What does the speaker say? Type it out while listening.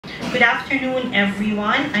Good afternoon,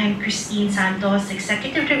 everyone. I'm Kristine Santos,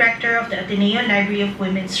 Executive Director of the Ateneo Library of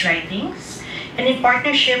Women's Writings, and in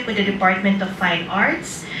partnership with the Department of Fine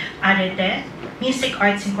Arts, Arete, Music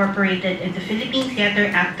Arts Incorporated, and the Philippine Theater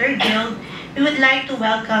Actor Guild, we would like to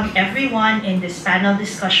welcome everyone in this panel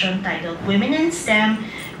discussion titled Women in STEM,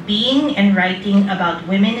 Being and Writing About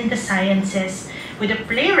Women in the Sciences, with a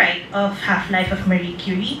playwright of Half-Life of Marie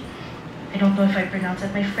Curie. I don't know if I pronounce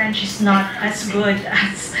that. My French is not as good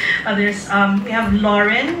as others. We have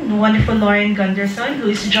Lauren, wonderful Lauren Gunderson, who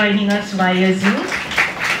is joining us via Zoom.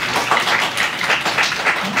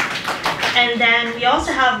 And then we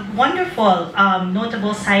also have wonderful,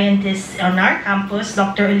 notable scientists on our campus,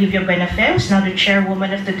 Dr. Olivia Buenafe, who's now the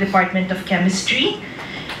chairwoman of the Department of Chemistry.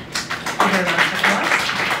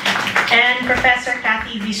 And Professor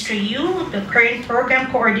Vistro-Yu, the current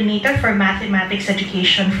program coordinator for mathematics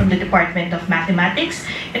education from the Department of Mathematics,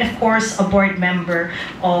 and of course, a board member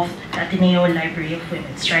of the Ateneo Library of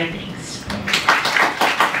Women's Writings.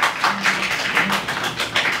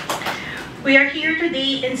 We are here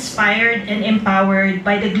today inspired and empowered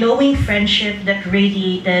by the glowing friendship that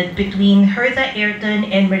radiated between Hertha Ayrton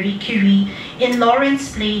and Marie Curie in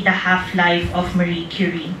Lauren's play, The Half-Life of Marie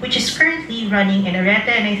Curie, which is currently running in Arete,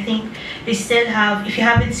 and I think they still have, if you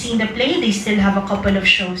haven't seen the play, they still have a couple of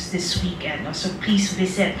shows this weekend. So please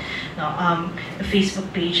visit the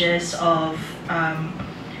Facebook pages of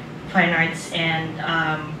Fine Arts and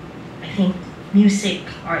I think Music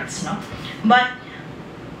Arts. But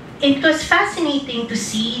it was fascinating to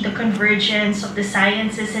see the convergence of the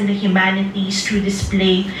sciences and the humanities through this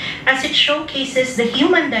play, as it showcases the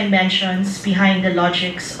human dimensions behind the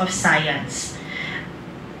logics of science.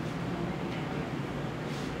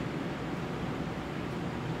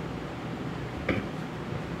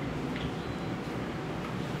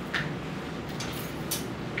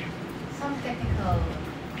 Some technical...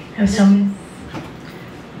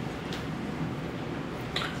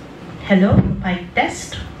 Hello, mic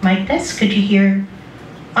test. Mic test, could you hear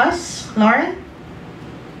us, Lauren?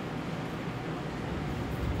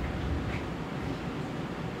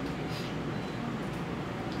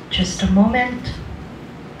 Just a moment.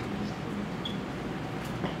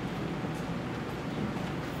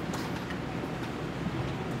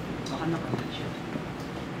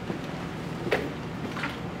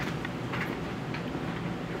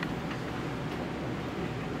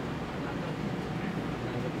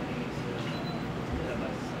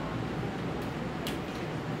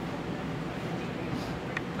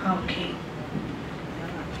 Okay.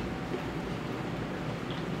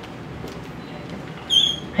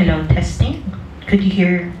 Hello, testing. Could you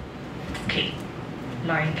hear? Okay,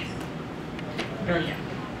 Lauren. Brilliant.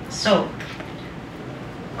 So,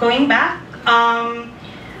 going back,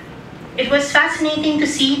 it was fascinating to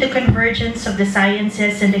see the convergence of the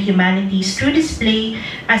sciences and the humanities through display,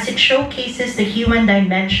 as it showcases the human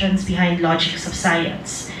dimensions behind logics of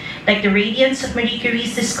science. Like the radiance of Marie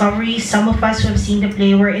Curie's discovery, some of us who have seen the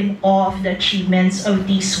play were in awe of the achievements of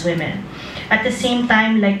these women. At the same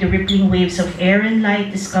time, like the rippling waves of air and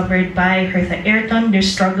light discovered by Hertha Ayrton, their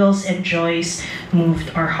struggles and joys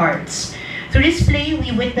moved our hearts. Through this play,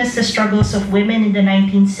 we witness the struggles of women in the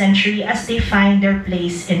 19th century as they find their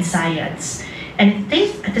place in science. And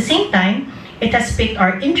at the same time, it has piqued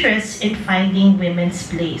our interest in finding women's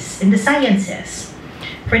place in the sciences.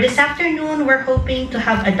 For this afternoon, we're hoping to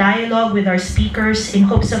have a dialogue with our speakers in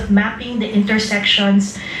hopes of mapping the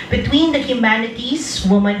intersections between the humanities,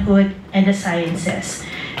 womanhood, and the sciences.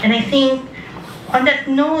 And I think, on that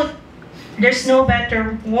note, there's no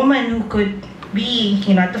better woman who could be,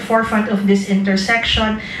 at the forefront of this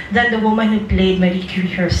intersection than the woman who played Marie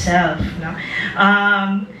Curie herself.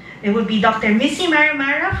 It would be Dr. Missy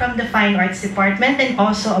Maramara from the Fine Arts Department and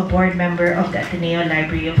also a board member of the Ateneo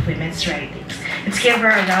Library of Women's Writings. Let's give her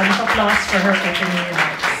a round of applause for her opening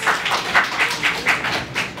remarks.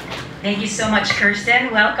 Thank you so much,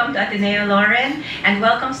 Kirsten. Welcome to Ateneo, Lauren. And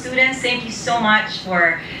welcome, students. Thank you so much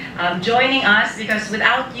for joining us, because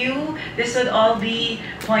without you, this would all be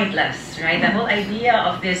pointless, right? The whole idea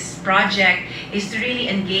of this project is to really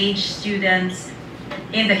engage students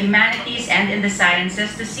in the humanities and in the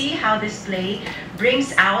sciences to see how this play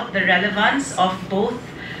brings out the relevance of both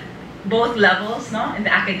levels, in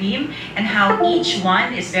the academe, and how each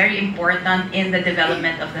one is very important in the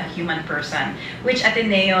development of the human person, which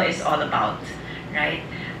Ateneo is all about, right?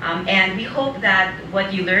 And we hope that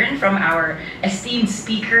what you learn from our esteemed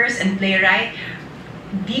speakers and playwright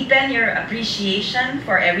deepen your appreciation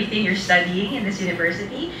for everything you're studying in this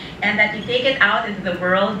university, and that you take it out into the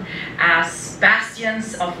world as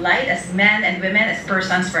bastions of light, as men and women, as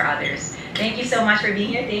persons for others. Thank you so much for being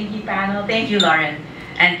here. Thank you, panel. Thank you, Lauren.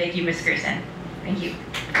 And thank you, Ms. Kristine. Thank you.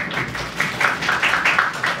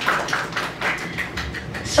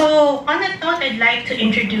 So, on that note, I'd like to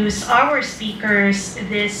introduce our speakers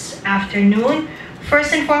this afternoon.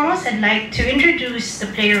 First and foremost, I'd like to introduce the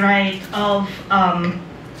playwright of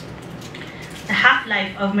The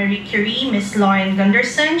Half-Life of Marie Curie, Miss Lauren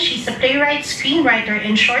Gunderson. She's a playwright, screenwriter,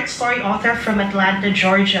 and short story author from Atlanta,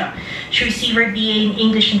 Georgia. She received her BA in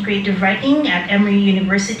English and Creative Writing at Emory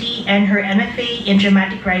University and her MFA in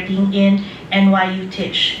Dramatic Writing in NYU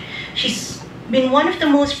Tisch. She's been one of the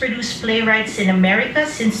most produced playwrights in America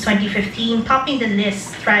since 2015, topping the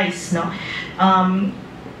list thrice,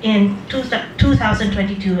 in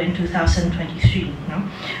 2022 and 2023.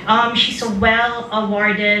 She's a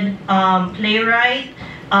well-awarded playwright,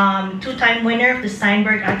 two-time winner of the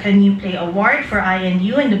Steinberg Academy Play Award for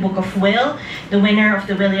INU and the Book of Will, the winner of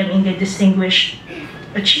the William Inge Distinguished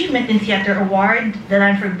Achievement in Theater Award, the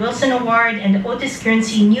Lanford Wilson Award, and the Otis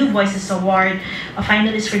Guernsey New Voices Award, a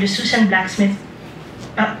finalist for the Susan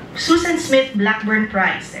Smith Blackburn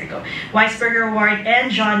Prize, there you go, Weisberger Award,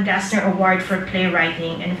 and John Gassner Award for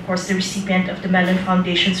Playwriting, and of course the recipient of the Mellon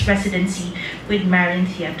Foundation's residency with Marin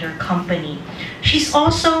Theater Company. She's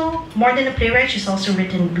also, more than a playwright, she's also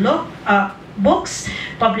written books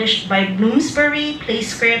published by Bloomsbury, Play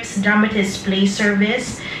Scripts, Dramatist Play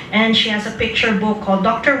Service, and she has a picture book called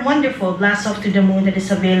Dr. Wonderful, Blast Off to the Moon, that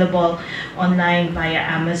is available online via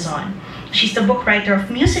Amazon. She's the book writer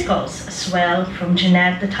of musicals as well, from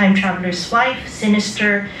Jeanette, The Time Traveler's Wife,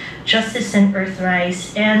 Sinister, Justice and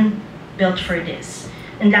Earthrise, and Built for This.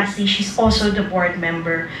 And lastly, she's also the board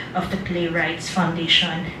member of the Playwrights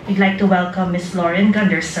Foundation. We'd like to welcome Ms. Lauren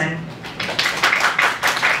Gunderson.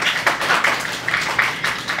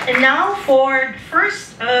 And now for the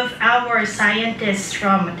first of our scientists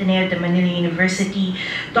from Ateneo de Manila University,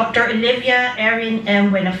 Dr. Olivia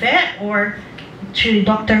M. Buenafe, or to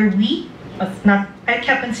Dr. Wee. I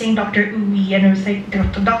kept on saying Dr. Uwe, and I was like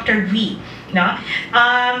Dr. V.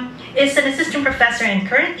 Is an assistant professor and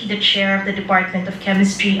currently the chair of the Department of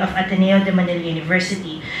Chemistry of Ateneo de Manila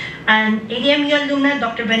University. An ADMU alumna,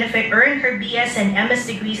 Dr. Buenafe earned her BS and MS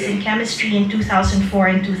degrees in chemistry in 2004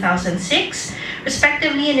 and 2006,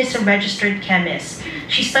 respectively, and is a registered chemist.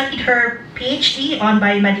 She studied her PhD on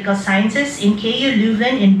biomedical sciences in KU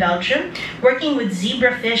Leuven in Belgium, working with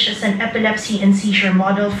zebrafish as an epilepsy and seizure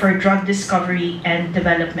model for drug discovery and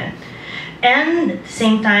development. And at the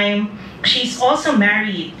same time, she's also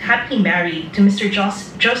happily married to Mr.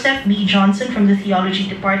 Joseph B. Johnson from the Theology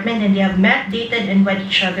Department, and they have met, dated, and wed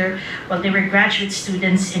each other while they were graduate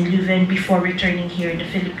students in Leuven before returning here in the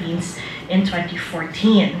Philippines in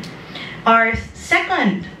 2014. Our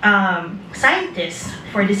second scientist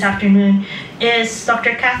for this afternoon is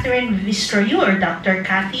Dr. Catherine Vistro-Yu, or Dr.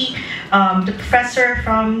 Cathy, the professor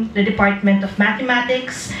from the Department of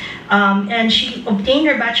Mathematics, and she obtained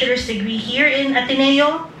her bachelor's degree here in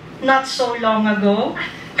Ateneo not so long ago,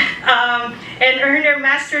 and earned her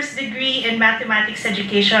master's degree in mathematics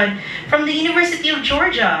education from the University of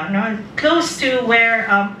Georgia, close to where,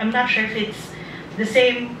 I'm not sure if it's the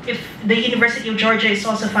same, if the University of Georgia is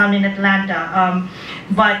also found in Atlanta,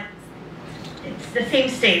 but it's the same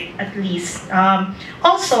state at least,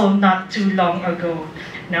 also not too long ago.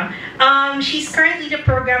 She's currently the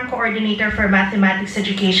program coordinator for mathematics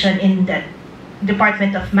education in the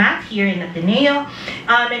Department of Math here in Ateneo,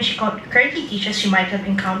 and she currently teaches. You might have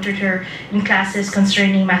encountered her in classes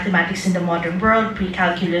concerning mathematics in the modern world,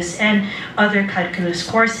 pre-calculus, and other calculus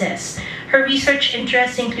courses. Her research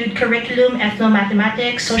interests include curriculum,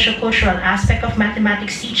 ethnomathematics, social-cultural aspect of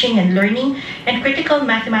mathematics teaching and learning, and critical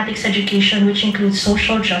mathematics education, which includes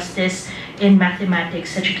social justice in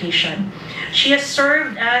mathematics education. She has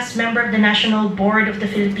served as member of the National Board of the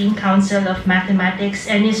Philippine Council of Mathematics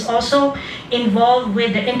and is also involved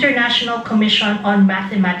with the International Commission on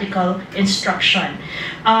Mathematical Instruction.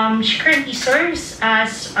 She currently serves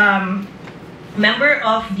as member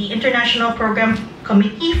of the International Program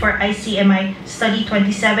Committee for ICMI Study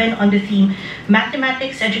 27 on the theme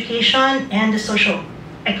Mathematics Education and the Social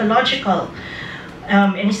Ecological,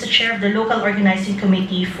 and is the chair of the local organizing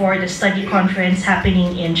committee for the study conference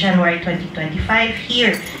happening in January 2025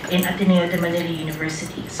 here in Ateneo de Manila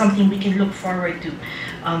University, something we can look forward to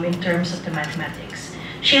in terms of the mathematics.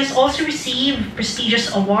 She has also received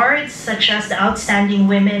prestigious awards such as the Outstanding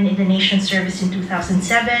Women in the Nation Service in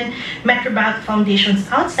 2007, Metrobank Foundation's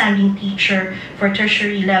Outstanding Teacher for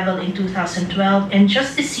Tertiary Level in 2012, and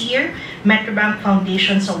just this year, Metrobank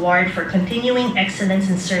Foundation's Award for Continuing Excellence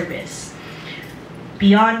in Service.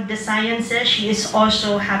 Beyond the sciences, she is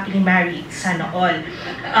also happily married, sana all.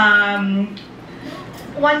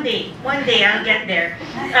 One day I'll get there.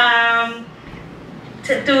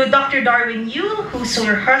 to Dr. Darwin Yu, who's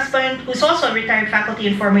her husband, who's also a retired faculty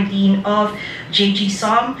and former dean of JG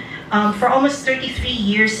SOM, for almost 33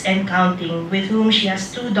 years and counting, with whom she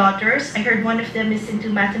has 2 daughters. I heard one of them is into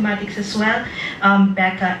mathematics as well,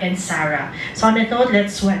 Becca and Sarah. So on that note,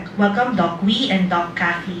 let's welcome Doc Wee and Doc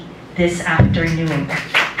Kathy this afternoon.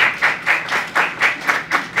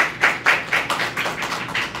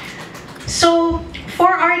 So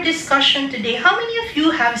for our discussion today, how many of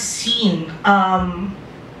you have seen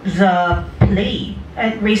the play?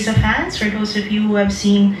 Raise of hands for those of you who have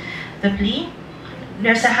seen the play.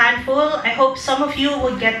 There's a handful. I hope some of you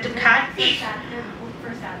would get to catch.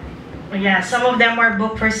 Yeah, some of them are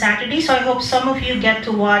booked for Saturday, so I hope some of you get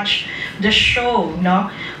to watch the show, no?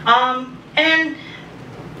 And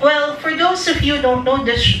well, for those of you who don't know,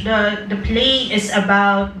 the play is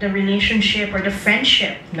about the relationship or the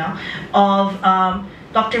friendship, no, of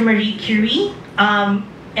Dr. Marie Curie,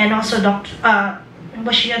 and also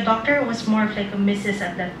was she a doctor? Was more of like a Mrs.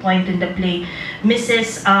 at that point in the play,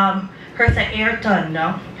 Mrs. Hertha Ayrton,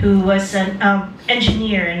 no, who was an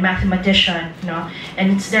engineer and mathematician, no,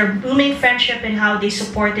 and it's their booming friendship and how they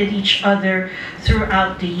supported each other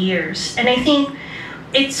throughout the years. And I think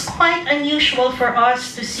it's quite unusual for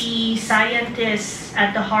us to see scientists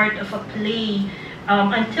at the heart of a play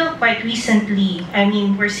until quite recently. I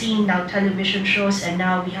mean, we're seeing now television shows, and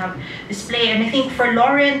now we have this play. And I think for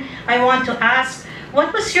Lauren, I want to ask,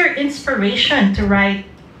 what was your inspiration to write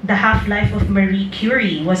The Half-Life of Marie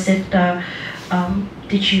Curie? Was it,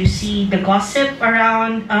 did you see the gossip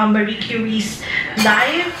around Marie Curie's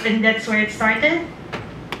life, and that's where it started?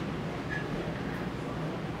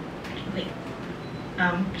 Wait.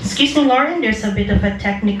 Excuse me, Lauren, there's a bit of a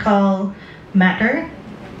technical matter.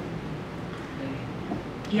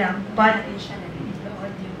 Yeah, but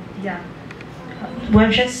yeah, well,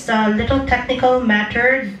 just a little technical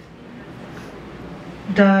matter.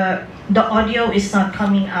 The audio is not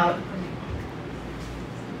coming out.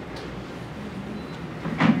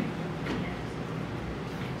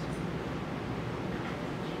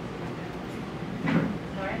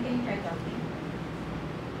 Lauren, can you try talking?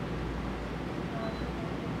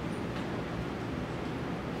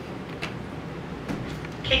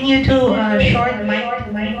 Can you do a short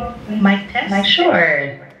mic test? Sure.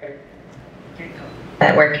 There you go.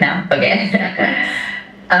 That work now? Okay.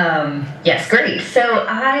 Yes, great. So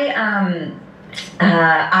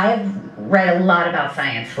I've read a lot about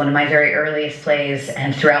science. One of my very earliest plays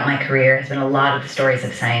and throughout my career has been a lot of stories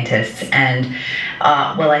of scientists. And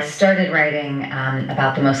while I started writing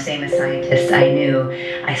about the most famous scientists I knew,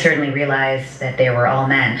 I certainly realized that they were all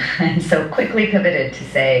men. And so quickly pivoted to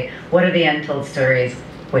say, what are the untold stories,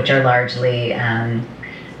 which are largely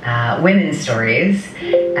women's stories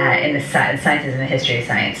in the sciences and the history of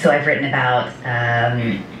science. So I've written about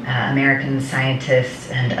American scientist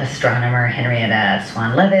and astronomer Henrietta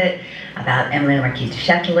Swan Leavitt, about Emily Marquise du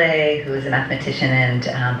Châtelet, who was a mathematician and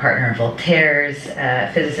partner of Voltaire's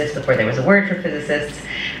physicist before there was a word for physicists,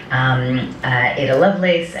 Ada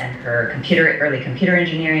Lovelace and her early computer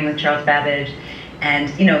engineering with Charles Babbage.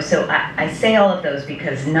 And, you know, so I say all of those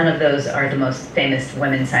because none of those are the most famous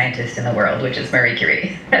women scientists in the world, which is Marie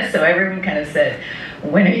Curie. So everyone kind of said,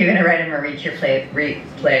 when are you going to write a Marie Curie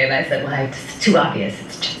play? And I said, well, it's too obvious.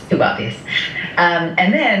 It's just too obvious.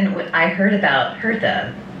 And then I heard about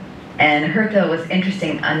Hertha. And Hertha was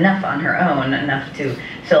interesting enough on her own, enough to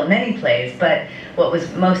fill many plays. But what was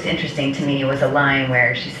most interesting to me was a line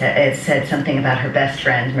where it said something about her best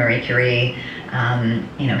friend, Marie Curie.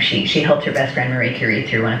 You know, she helped her best friend Marie Curie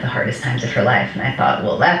through one of the hardest times of her life, and I thought,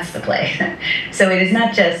 well, that's the play. So it is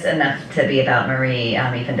not just enough to be about Marie,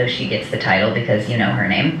 even though she gets the title because you know her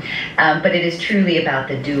name, but it is truly about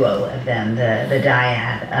the duo of them, the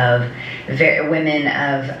dyad of women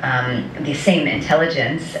of the same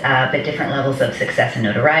intelligence, but different levels of success and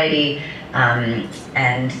notoriety,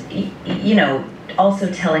 and you know,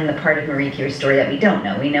 also telling the part of Marie Curie's story that we don't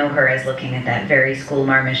know. We know her as looking at that very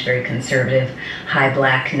school-marmish, very conservative, high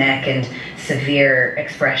black neck and severe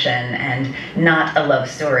expression, and not a love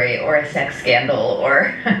story or a sex scandal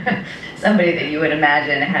or somebody that you would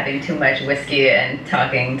imagine having too much whiskey and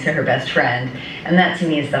talking to her best friend. And that to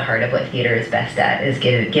me is the heart of what theater is best at, is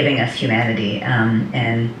giving us humanity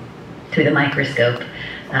and through the microscope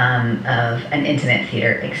of an intimate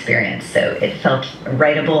theater experience. So it felt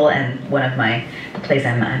writable and one of the plays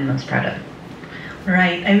I'm most proud of.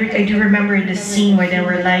 Right. I do remember the scene where they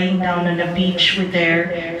were lying down on the beach with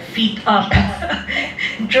their feet up,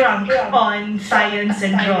 drunk on science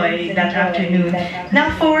and joy that afternoon.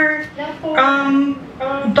 Now for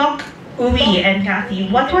Doc Uwe and Kathy,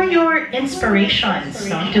 what were your inspirations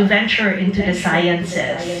to venture into the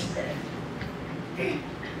sciences?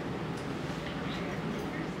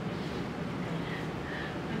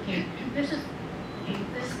 this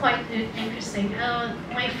is quite interesting.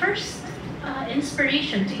 My first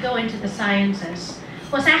inspiration to go into the sciences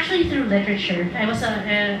was actually through literature. I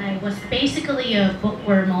was basically a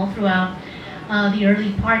bookworm all throughout the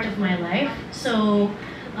early part of my life. So,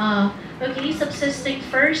 okay, subsisting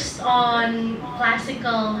first on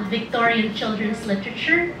classical Victorian children's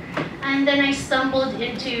literature, and then I stumbled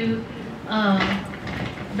into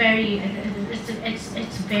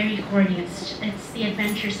it's very corny. It's the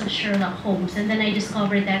Adventures of Sherlock Holmes, and then I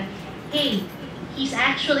discovered that, hey, he's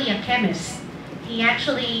actually a chemist. He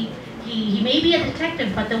may be a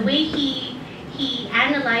detective, but the way he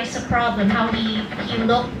analyzed a problem, how he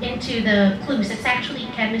looked into the clues, it's actually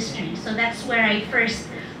chemistry. So that's where I first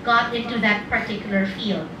got into that particular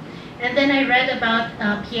field. And then I read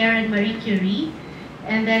about Pierre and Marie Curie,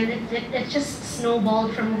 and then it just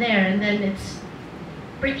snowballed from there. And then it's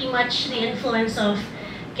pretty much the influence of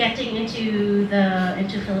getting into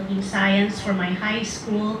Philippine science for my high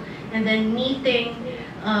school, and then meeting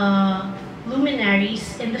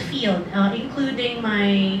luminaries in the field, including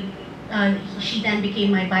she then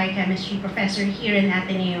became my biochemistry professor here in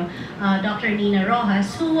Ateneo, Dr. Nina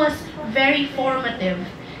Rojas, who was very formative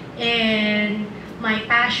in my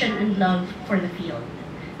passion and love for the field.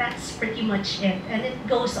 That's pretty much it, and it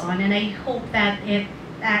goes on, and I hope that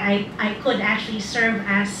I could actually serve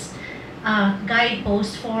as a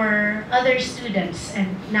guidepost for other students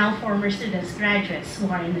and now former students, graduates who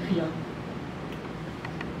are in the field.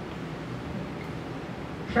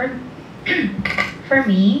 For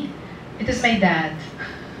me, it was my dad.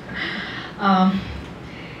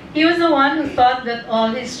 He was the one who thought that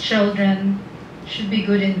all his children should be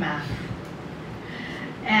good in math.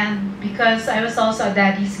 And because I was also a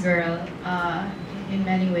daddy's girl, in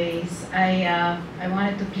many ways, I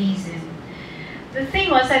wanted to please him. The thing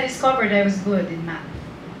was, I discovered I was good in math.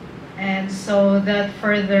 And so that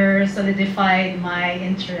further solidified my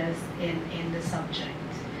interest in the subject.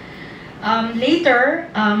 Later,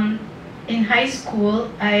 in high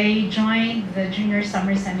school, I joined the junior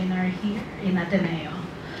summer seminar here in Ateneo.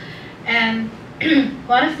 And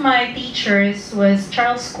one of my teachers was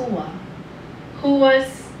Charles Kua, who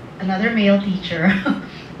was another male teacher,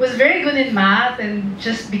 was very good in math and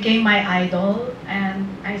just became my idol. And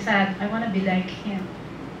I said, I want to be like him.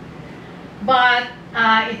 But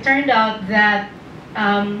it turned out that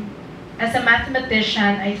as a mathematician,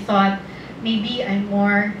 I thought maybe I'm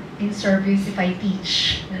more in service if I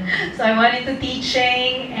teach. So I went into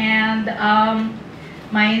teaching, and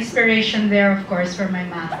my inspiration there, of course, were my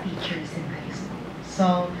math teachers in high school.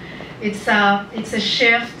 So it's a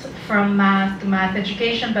shift from math to math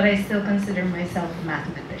education, but I still consider myself a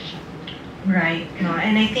mathematician. Right. No,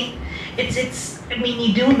 and I think I mean,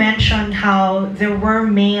 you do mention how there were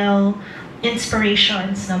male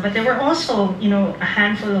inspirations, no, but there were also, a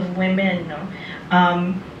handful of women,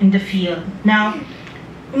 in the field. Now,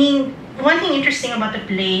 I mean, one thing interesting about the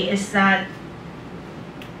play is that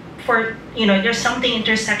there's something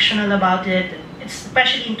intersectional about it,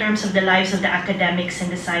 especially in terms of the lives of the academics and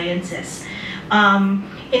the sciences.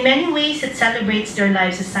 In many ways, it celebrates their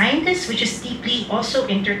lives as scientists, which is deeply also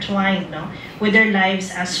intertwined, with their lives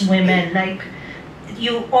as women. Like,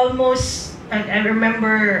 you almost, I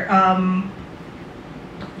remember,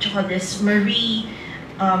 what you call this, Marie,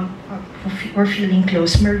 we're feeling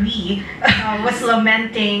close. Marie was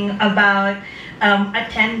lamenting about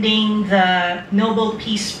attending the Nobel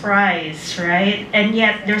Peace Prize, right? And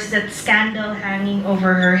yet there's that scandal hanging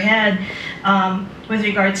over her head with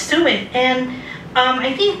regards to it. And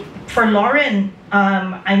I think for Lauren,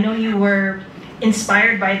 I know you were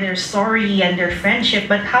inspired by their story and their friendship,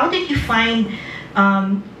 but how did you find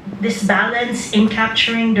this balance in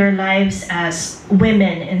capturing their lives as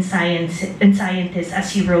women in science and scientists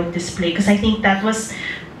as you wrote this play? Because I think that was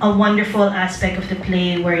a wonderful aspect of the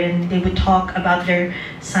play, wherein they would talk about their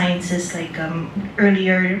sciences, like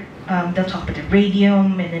earlier they'll talk about the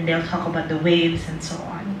radium, and then they'll talk about the waves and so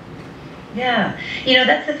on. Yeah,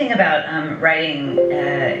 that's the thing about writing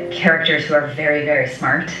characters who are very, very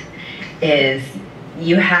smart, is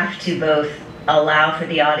you have to both allow for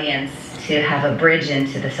the audience to have a bridge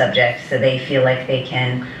into the subject so they feel like they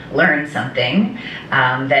can learn something,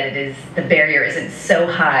 that the barrier isn't so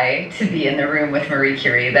high to be in the room with Marie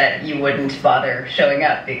Curie that you wouldn't bother showing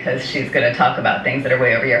up because she's going to talk about things that are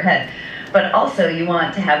way over your head. But also you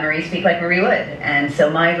want to have Marie speak like Marie would. And so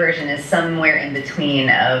my version is somewhere in between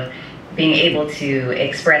of being able to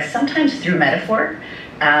express, sometimes through metaphor,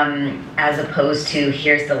 as opposed to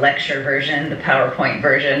here's the lecture version, the PowerPoint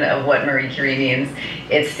version of what Marie Curie means.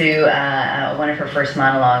 It's through one of her first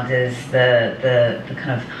monologues is the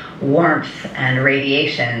kind of warmth and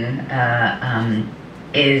radiation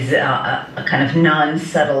is a kind of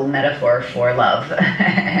non-subtle metaphor for love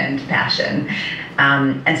and passion.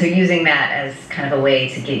 And so using that as kind of a way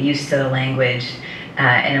to get used to the language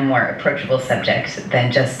in a more approachable subject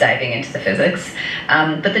than just diving into the physics.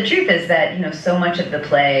 But the truth is that, so much of the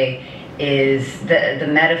play is the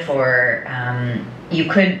metaphor. You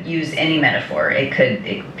could use any metaphor. It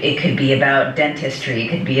could be about dentistry. It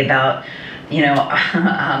could be about,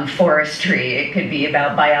 forestry. It could be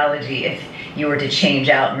about biology. If you were to change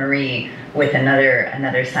out Marie with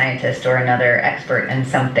another scientist or another expert in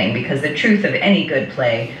something, because the truth of any good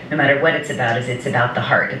play, no matter what it's about, is it's about the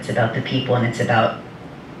heart, it's about the people, and it's about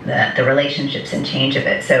the relationships and change of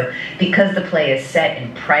it. So because the play is set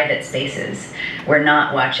in private spaces, we're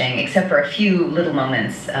not watching, except for a few little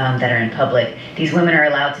moments that are in public, these women are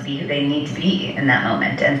allowed to be who they need to be in that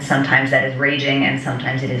moment. And sometimes that is raging, and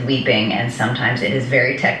sometimes it is weeping, and sometimes it is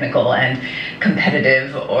very technical and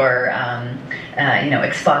competitive or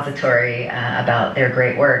expository about their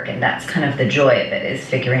great work. And that's kind of the joy of it, is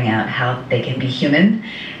figuring out how they can be human,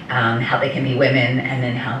 how they can be women, and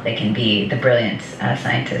then how they can be the brilliant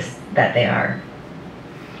scientists that they are.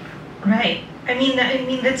 Right. I mean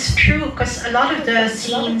that's true, because a lot of the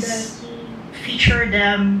scenes feature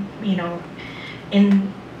them,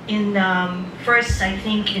 in first, I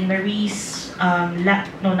think, in Marie's not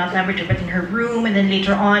laboratory, but in her room, and then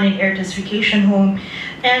later on in Hertha's vacation home.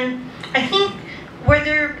 And I think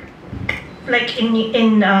whether, like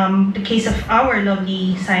in the case of our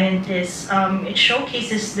lovely scientists, it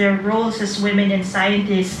showcases their roles as women and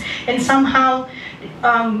scientists, and somehow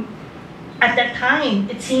at that time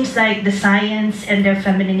it seems like the science and their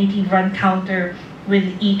femininity run counter with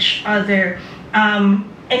each other, and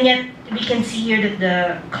yet we can see here that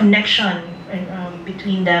the connection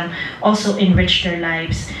between them also enriched their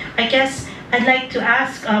lives. I guess I'd like to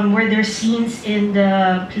ask, were there scenes in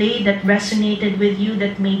the play that resonated with you,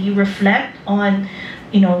 that made you reflect on,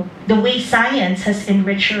 the way science has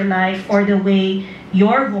enriched your life, or the way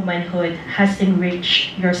your womanhood has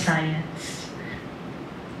enriched your science?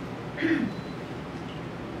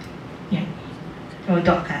 Yeah. Oh,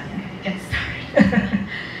 Doc, Get started.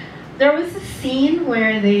 There was a scene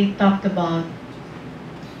where they talked about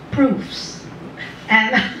proofs,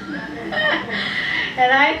 and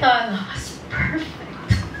and I thought, oh, it's perfect.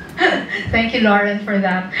 Thank you, Lauren, for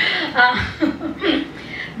that.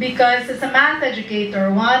 Because as a math educator,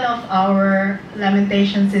 one of our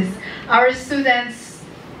lamentations is our students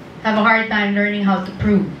have a hard time learning how to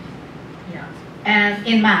prove. Yeah. And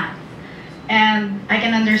in math. And I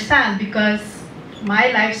can understand, because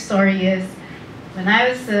my life story is, when I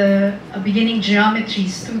was a beginning geometry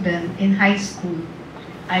student in high school,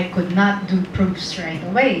 I could not do proofs right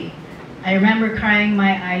away. I remember crying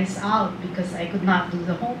my eyes out because I could not do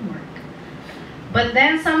the homework. But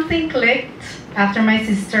then something clicked after my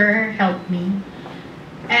sister helped me.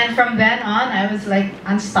 And from then on, I was like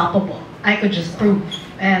unstoppable. I could just prove.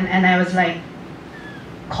 And I was like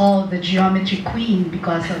called the geometry queen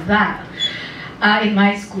because of that in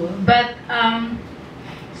my school. But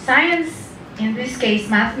science, in this case,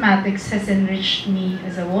 mathematics, has enriched me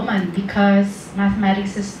as a woman, because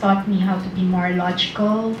mathematics has taught me how to be more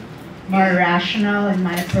logical, more rational in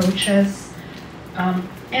my approaches.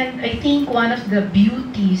 And I think one of the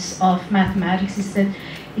beauties of mathematics is that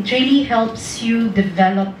it really helps you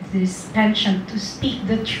develop this penchant to speak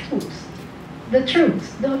the truth,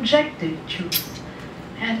 the objective truth.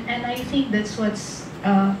 And I think that's what's,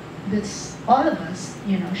 that's all of us,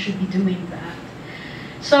 should be doing that.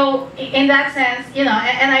 So in that sense, and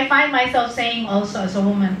I find myself saying also as a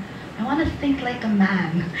woman, I want to think like a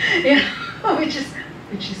man, which is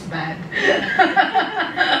bad.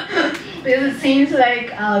 Because it seems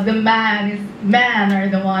like the men are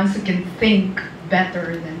the ones who can think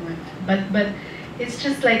better than women. But it's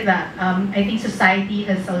just like that. I think society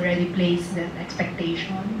has already placed that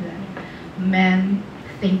expectation that men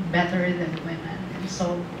think better than women, and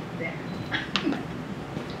so there.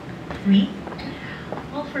 Me?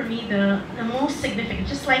 Well, for me, the most significant,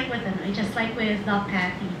 just like with Doc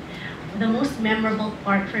Cathy, the most memorable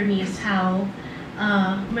part for me is how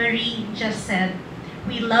Marie just said,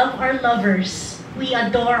 we love our lovers, we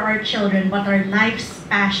adore our children, but our life's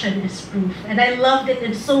passion is proof. And I loved it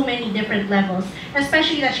in so many different levels,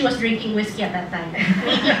 especially that she was drinking whiskey at that time.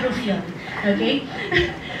 Maybe proof yun, okay?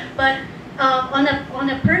 But on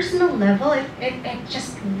a personal level, it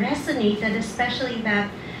just resonated, especially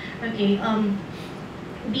that, okay,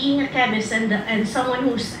 being a chemist and someone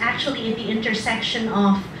who's actually in the intersection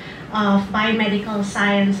of biomedical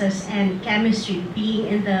sciences and chemistry, being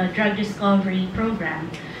in the drug discovery program,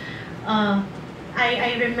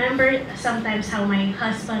 I remember sometimes how my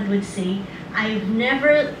husband would say, I've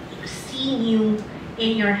never seen you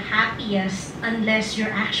in your happiest unless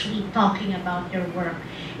you're actually talking about your work.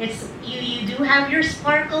 It's you do have your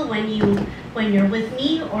sparkle when you're with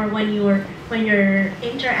me, or when you're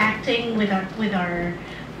interacting with our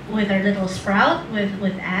little sprout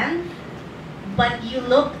with Anne. But you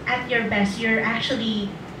look at your best. You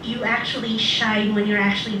actually shine when you're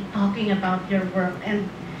actually talking about your work. And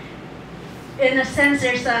in a sense,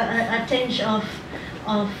 there's a tinge of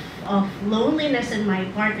loneliness in my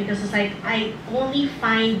part, because it's like I only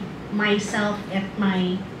find myself at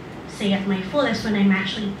my fullest when I'm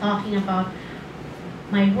actually talking about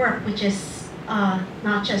my work, which is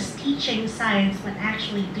not just teaching science, but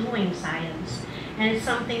actually doing science. And it's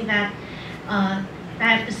something that I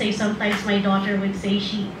have to say, sometimes my daughter would say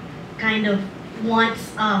she kind of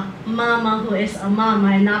wants a mama who is a mama,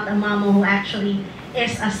 and not a mama who actually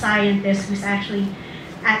is a scientist, who's actually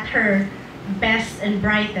at her best and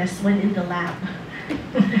brightest when in the lab.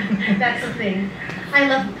 That's the thing. I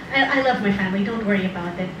love my family, don't worry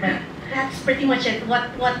about it, but that's pretty much it.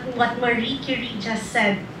 What Marie Curie just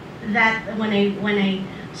said, that when I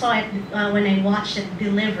saw it, when I watched it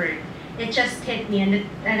delivered, it just hit me, and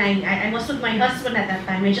I was with my husband at that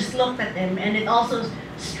time. I just looked at him, and it also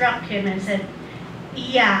struck him, and said,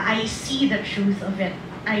 yeah, I see the truth of it.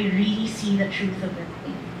 I really see the truth of it.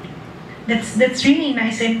 That's really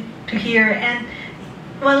nice to hear. And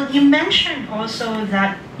well, you mentioned also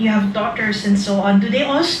that you have daughters and so on. Do they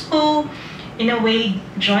also, in a way,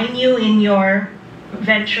 join you in your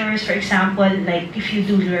ventures? For example, like if you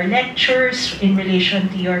do your lectures in relation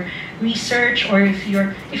to your research, or if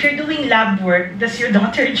you're doing lab work, does your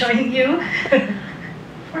daughter join you?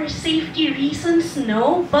 For safety reasons,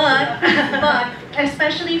 no, but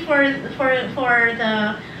especially for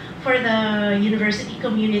the university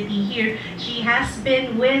community here, she has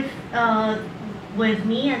been with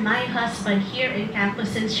me and my husband here in campus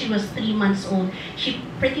since she was 3 months old. She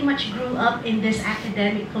pretty much grew up in this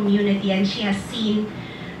academic community, and she has seen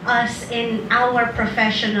us in our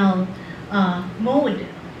professional mode,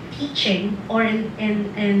 teaching, or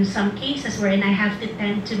in some cases wherein I have to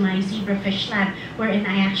tend to my zebrafish lab, wherein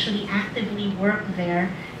I actually actively work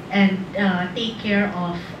there and take care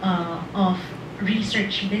of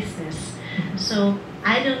research business. So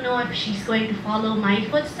I don't know if she's going to follow my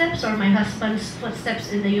footsteps or my husband's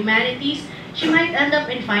footsteps in the humanities. She might end up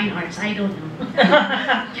in fine arts, I don't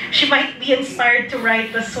know. She might be inspired to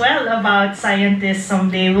write as well about scientists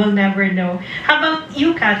someday. We'll never know. How about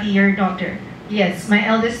you, Kathy, your daughter? Yes, my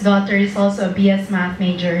eldest daughter is also a BS math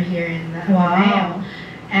major here in Ateneo.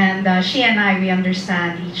 And she and I, we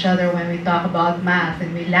understand each other when we talk about math,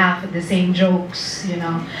 and we laugh at the same jokes, you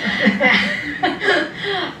know.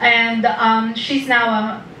 And she's now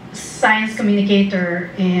a science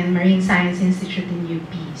communicator in Marine Science Institute in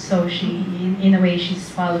UP. So she, in a way, she's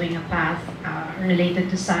following a path related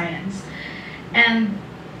to science. And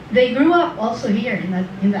they grew up also here in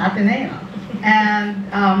the Ateneo.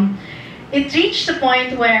 And it reached the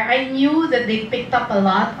point where I knew that they picked up a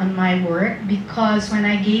lot on my work, because when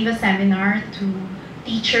I gave a seminar to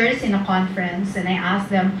teachers in a conference and I asked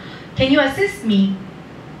them, can you assist me?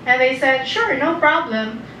 And they said, sure, no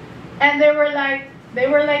problem. And they were like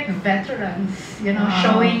veterans, you know,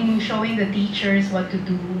 wow. showing the teachers what to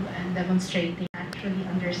do and demonstrating, actually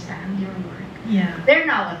understand your work. Yeah. They're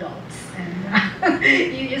now adults, and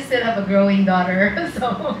you still have a growing daughter,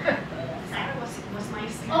 so.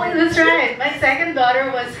 Oh, that's right. My second daughter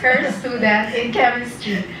was her student in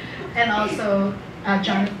chemistry, and also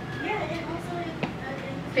John. Yeah, and also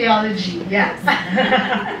in theology. Yes.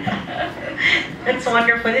 That's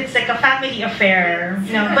wonderful. It's like a family affair,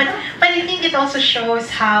 you know. But I think it also shows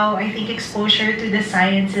how I think exposure to the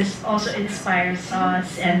sciences also inspires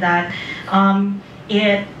us, and that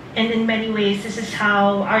and in many ways, this is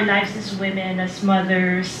how our lives as women, as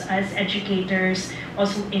mothers, as educators,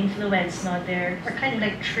 also influence, or kind of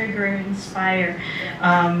like trigger, inspire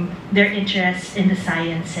their interest in the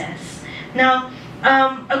sciences. Now,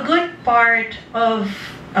 a good part of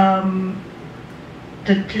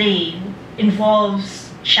the play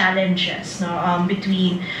involves challenges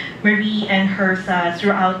between Marie and Hertha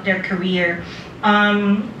throughout their career.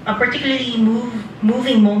 A particularly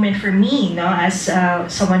moving moment for me, as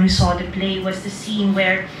someone who saw the play, was the scene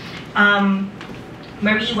where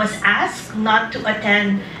Marie was asked not to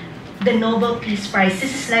attend the Nobel Peace Prize.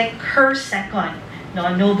 This is like her second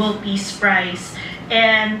Nobel Peace Prize,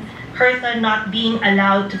 and Hertha not being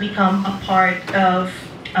allowed to become a part of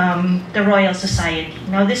the Royal Society.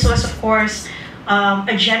 Now, this was, of course,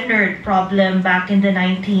 a gendered problem back in the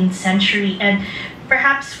 19th century, and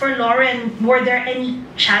perhaps for Lauren, were there any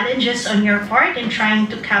challenges on your part in trying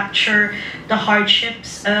to capture the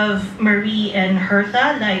hardships of Marie and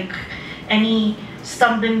Hertha? Like any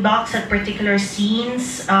stumbling blocks at particular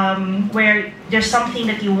scenes where there's something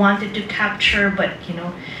that you wanted to capture, but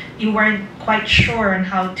you weren't quite sure on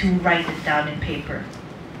how to write it down in paper?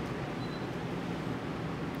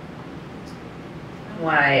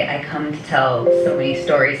 Why I come to tell so many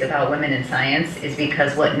stories about women in science is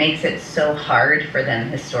because what makes it so hard for them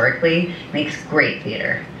historically makes great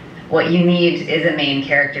theater. What you need is a main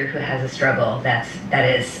character who has a struggle that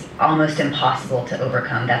is almost impossible to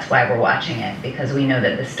overcome. That's why we're watching it, because we know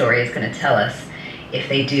that the story is going to tell us if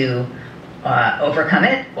they do overcome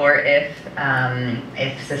it, or if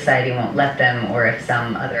society won't let them, or if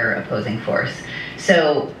some other opposing force.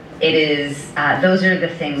 So it is, those are the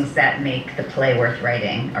things that make the play worth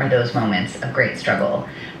writing, are those moments of great struggle.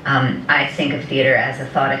 I think of theater as a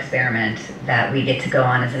thought experiment that we get to go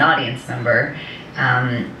on as an audience member,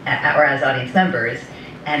 or as audience members.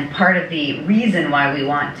 And part of the reason why we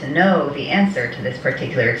want to know the answer to this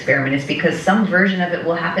particular experiment is because some version of it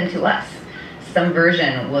will happen to us. Some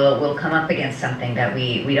version will come up against something that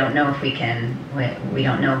we don't know if we can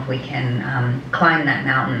climb that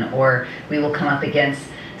mountain, or we will come up against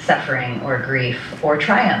suffering or grief or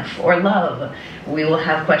triumph or love. We will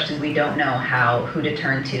have questions we don't know who to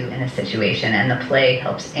turn to in a situation, and the play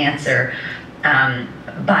helps answer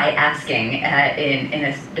by asking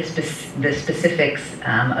the specifics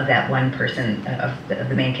of that one person, of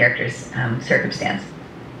the main character's circumstance.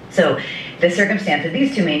 So the circumstance of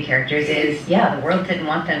these two main characters is, the world didn't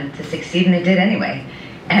want them to succeed, and they did anyway,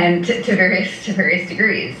 and to various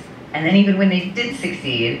degrees. And then even when they did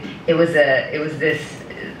succeed, it was this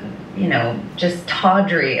just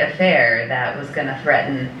tawdry affair that was going to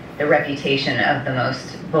threaten the reputation of the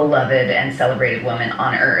most beloved and celebrated woman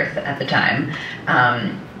on earth at the time.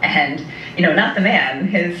 And not the man.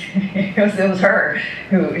 It was her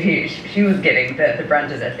who she was getting the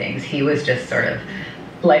brunt of the things. He was just sort of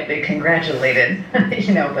lightly congratulated,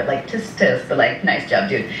 but like tisk, but like, nice job,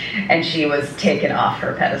 dude. And she was taken off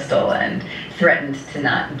her pedestal and threatened to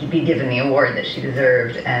not be given the award that she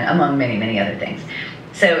deserved, and among many, many other things.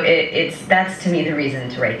 So that's to me the reason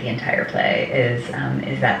to write the entire play is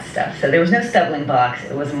that stuff. So there was no stumbling blocks.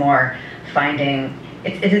 It was more finding.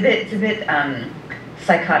 It's a bit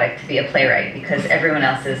psychotic to be a playwright, because everyone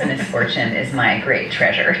else's misfortune is my great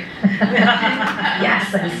treasure.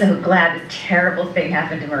 Yes, I'm so glad this terrible thing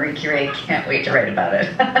happened to Marie Curie. Can't wait to write about it.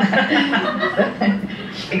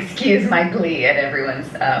 Excuse my glee at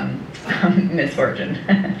everyone's misfortune.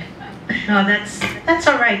 No, that's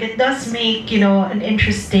all right. It does make an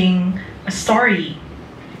interesting story.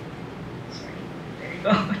 Sorry, there you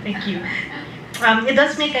go. Thank you. It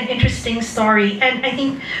does make an interesting story, and I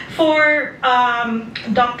think for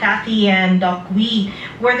Doc Kathy and Doc Wee,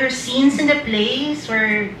 were there scenes in the plays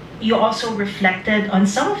where you also reflected on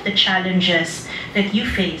some of the challenges that you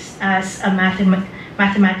faced as a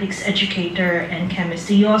mathematics educator and chemist?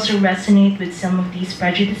 Do you also resonate with some of these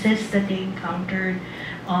prejudices that they encountered,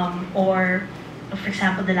 or, for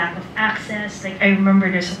example, the lack of access? Like, I remember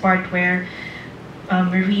there's a part where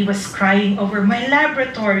Marie was crying over my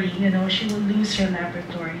laboratory. She will lose her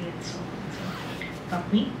laboratory and so on. So,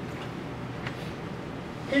 Doc Me?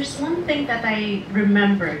 There's one thing that I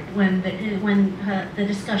remembered when the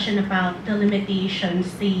discussion about the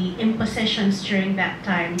limitations, the impositions during that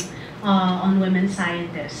time on women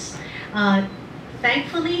scientists.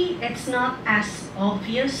 Thankfully, it's not as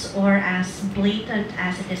obvious or as blatant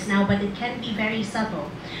as it is now, but it can be very subtle.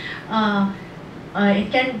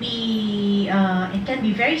 It can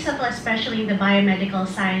be very subtle, especially in the biomedical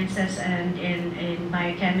sciences and in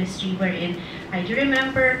biochemistry, wherein I do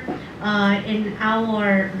remember in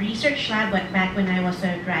our research lab, back when I was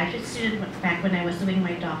a graduate student, back when I was doing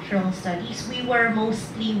my doctoral studies, we were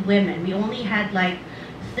mostly women. We only had like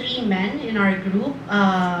 3 men in our group,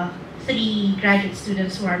 3 graduate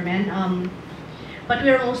students who are men, but we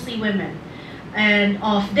were mostly women, and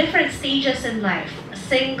of different stages in life.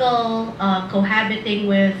 Single, cohabiting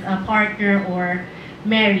with a partner, or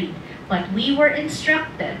married. But we were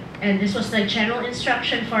instructed, and this was the general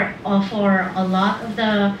instruction for a lot of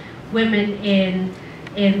the women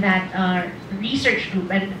in that research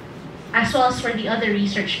group, and as well as for the other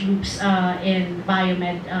research groups in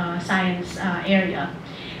biomed science area.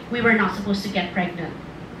 We were not supposed to get pregnant.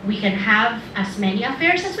 We can have as many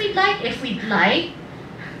affairs as we'd like, if we'd like,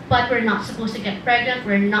 but we're not supposed to get pregnant.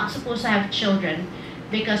 We're not supposed to have children,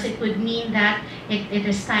 because it would mean that it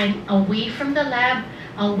is time away from the lab,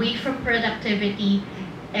 away from productivity,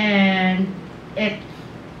 and it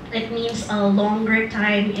means a longer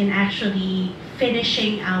time in actually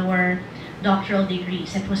finishing our doctoral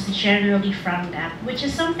degrees. It was generally frowned at, which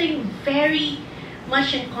is something very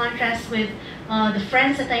much in contrast with the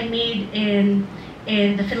friends that I made in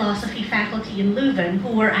the philosophy faculty in Leuven, who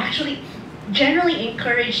were actually generally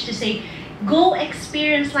encouraged to say, go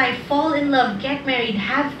experience life, fall in love, get married,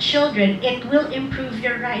 have children. It will improve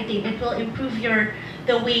your writing. It will improve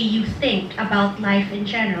the way you think about life in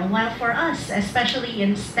general. While for us, especially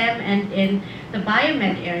in STEM and in the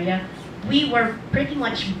biomed area, we were pretty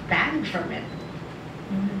much banned from it.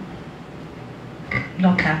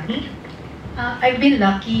 No, Kathy? I've been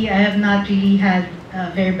lucky. I have not really had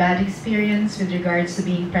a very bad experience with regards to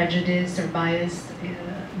being prejudiced or biased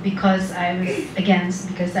because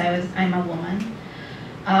I'm a woman.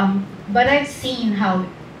 But I've seen how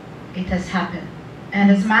it has happened.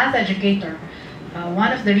 And as a math educator,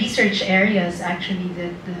 one of the research areas actually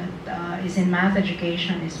that is in math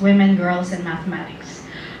education is women, girls, and mathematics.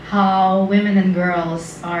 How women and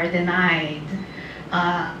girls are denied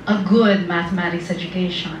a good mathematics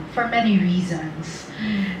education for many reasons.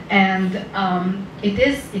 And it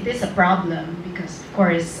is a problem because, of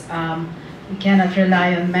course, we cannot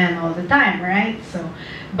rely on men all the time, right? So,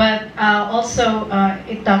 but also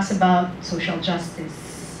it talks about social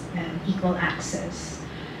justice and equal access.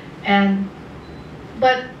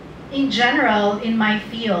 But in general, in my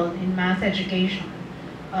field, in math education,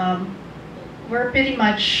 we're pretty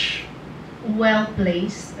much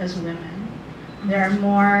well-placed as women. There are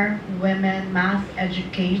more women math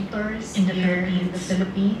educators in the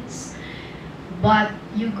Philippines. But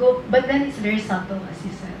then it's very subtle, as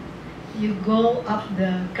you said. You go up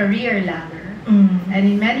the career ladder, and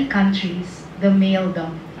in many countries, the male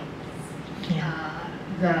dominates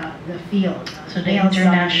the field. So the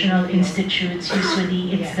international institutes,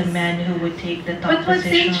 usually it's the men who would take the top But what's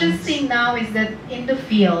positions. interesting now is that in the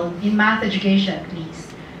field, in math education at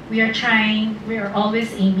least, we are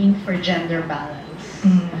always aiming for gender balance.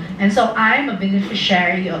 And so I'm a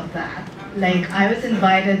beneficiary of that. Like, I was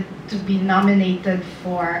invited to be nominated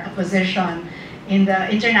for a position in the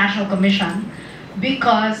International Commission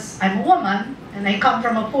because I'm a woman and I come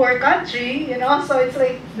from a poor country, so it's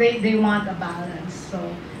like they want a balance. So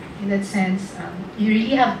in that sense, you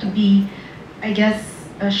really have to be, I guess,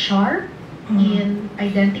 sharp in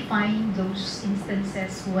identifying those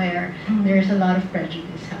instances where there's a lot of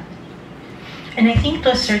prejudice happening. And I think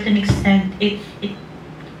to a certain extent, it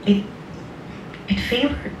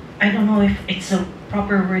favored, I don't know if it's a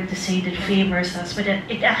proper word to say that favors us, but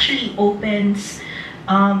it actually opens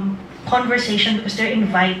conversation because they're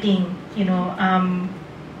inviting,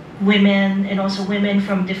 women and also women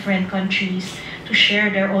from different countries to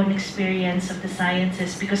share their own experience of the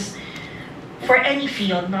sciences, because for any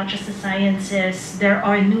field, not just the sciences, there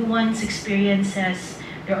are nuanced experiences,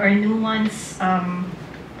 there are nuanced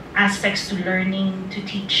aspects to learning, to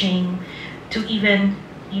teaching, to even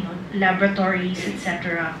laboratories,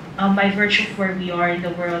 etc. By virtue of where we are in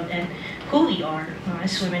the world and who we are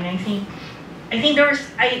as women. I think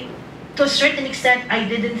to a certain extent, I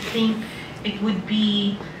didn't think it would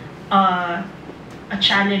be a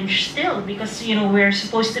challenge still, because we're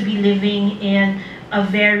supposed to be living in a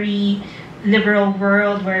very liberal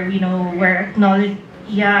world where we're acknowledged,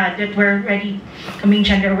 that we're already becoming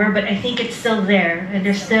gender aware, but I think it's still there and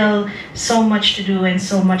there's still so much to do and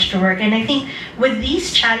so much to work. And I think with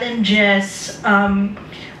these challenges,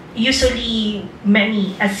 usually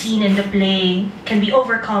many, as seen in the play, can be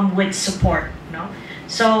overcome with support.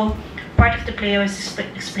 So part of the play I was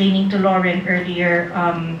explaining to Lauren earlier,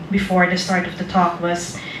 before the start of the talk,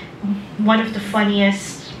 was one of the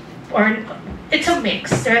funniest, or it's a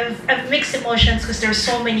mix. There are mixed emotions because there's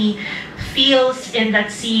so many feels in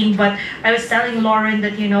that scene. But I was telling Lauren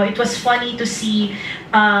that it was funny to see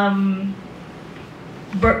Hertha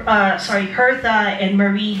and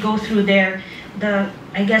Marie go through the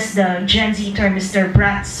Gen Z term is their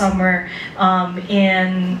brat summer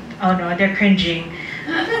they're cringing.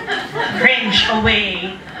 Cringe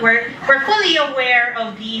away. We're fully aware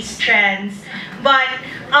of these trends, but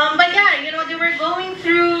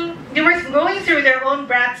they were going through their own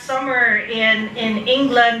brat summer in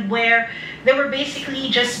England, where they were basically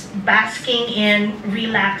just basking in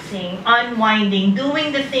relaxing, unwinding,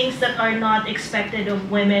 doing the things that are not expected of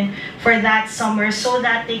women for that summer so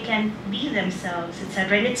that they can be themselves,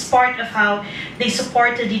 etc. And it's part of how they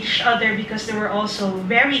supported each other, because there were also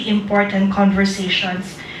very important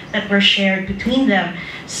conversations that were shared between them.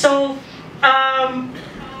 So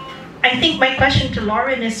I think my question to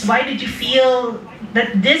Lauren is, why did you feel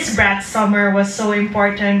that this brat summer was so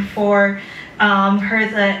important for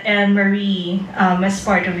Hertha and Marie as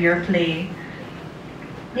part of your play?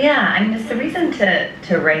 Yeah, I mean, just the reason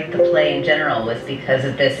to write the play in general was because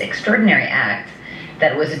of this extraordinary act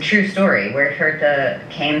that was a true story, where Hertha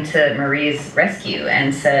came to Marie's rescue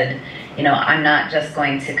and said, you know, I'm not just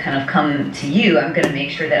going to kind of come to you, I'm going to make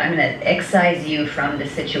sure that I'm going to excise you from the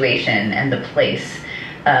situation and the place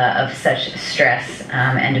of such stress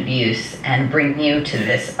and abuse, and bring you to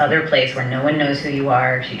this other place where no one knows who you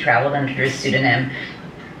are. She traveled under a pseudonym.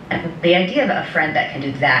 And the idea of a friend that can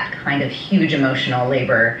do that kind of huge emotional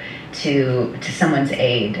labor to someone's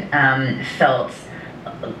aid felt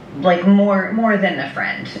like more than a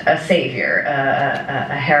friend, a savior,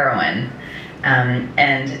 a heroine,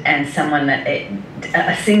 and someone that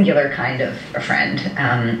a singular kind of a friend.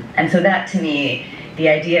 And so that, to me, the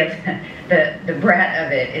idea of the brat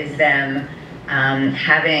of it is them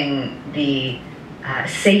having the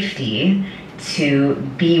safety to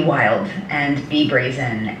be wild and be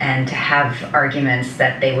brazen and to have arguments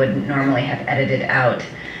that they would normally have edited out,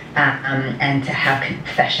 and to have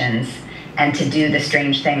confessions and to do the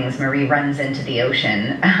strange things. Marie runs into the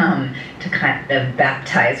ocean to kind of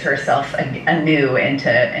baptize herself anew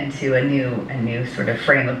into a new sort of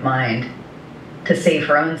frame of mind to save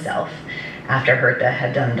her own self after Hertha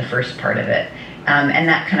had done the first part of it. And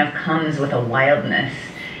that kind of comes with a wildness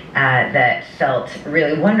that felt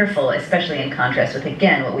really wonderful, especially in contrast with,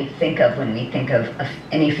 again, what we think of when we think of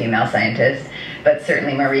any female scientist, but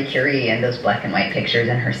certainly Marie Curie and those black and white pictures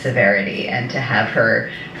and her severity, and to have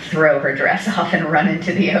her throw her dress off and run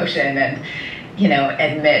into the ocean and, you know,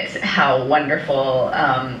 admit how wonderful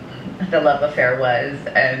the love affair was,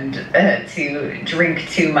 and to drink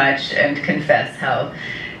too much and confess how,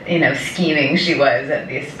 you know, scheming she was at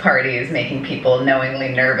these parties, making people knowingly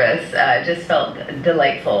nervous, just felt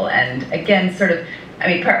delightful. And again, sort of, I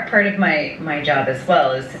mean, part of my job as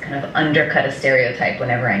well is to kind of undercut a stereotype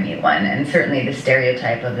whenever I meet one. And certainly the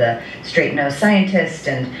stereotype of the straight-nosed scientist,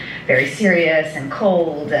 and very serious and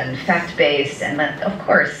cold and fact-based. And that, of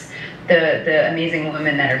course, the amazing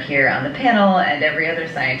women that are here on the panel and every other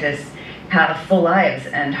scientist have full lives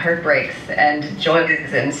and heartbreaks and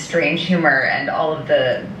joys and strange humor and all of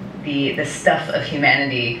the stuff of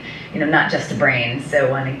humanity, you know, not just a brain. So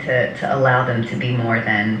wanting to allow them to be more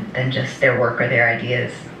than just their work or their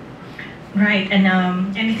ideas. Right, and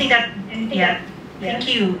I think that, yeah, thank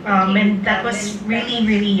you. And that was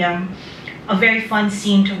really a very fun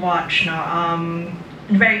scene to watch. And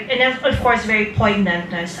of course very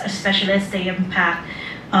poignant, especially as they unpack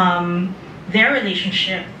their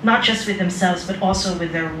relationship, not just with themselves, but also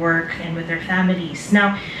with their work and with their families.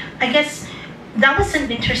 Now, I guess that was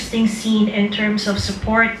an interesting scene in terms of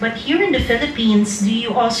support, but here in the Philippines, do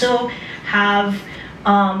you also have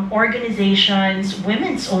organizations,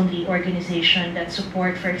 women's only organization, that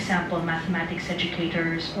support, for example, mathematics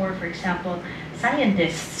educators, or for example,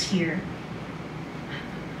 scientists here,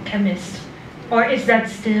 chemists, or is that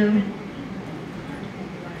still?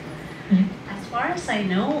 As far as I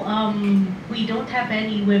know, we don't have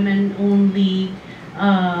any women-only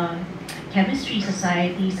chemistry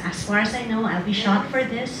societies. As far as I know, I'll be shocked for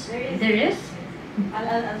this. There is?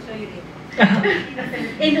 I'll show you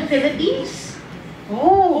it. In the Philippines?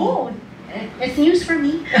 Oh, it's news for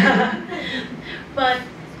me.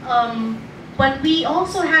 But we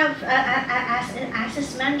also have, as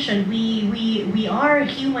is mentioned, we are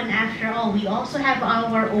human after all. We also have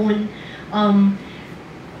our own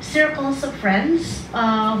circles of friends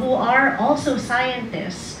who are also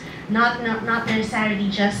scientists, not necessarily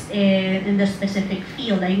just in the specific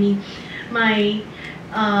field. I mean, my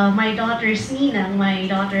daughter's Ninang, my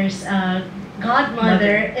daughter's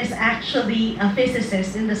godmother, is actually a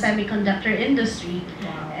physicist in the semiconductor industry.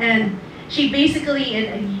 Wow. And she basically,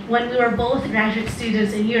 when we were both graduate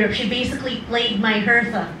students in Europe, she basically played my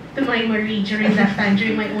Hertha to my Marie during that time,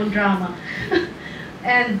 during my own drama,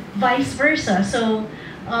 and vice versa. So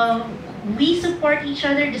we support each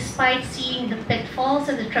other despite seeing the pitfalls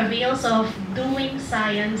and the travails of doing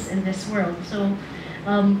science in this world. So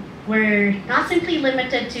we're not simply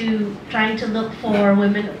limited to trying to look for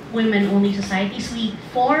women-only societies. We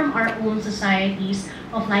form our own societies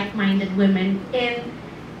of like-minded women in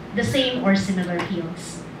the same or similar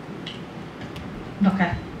fields.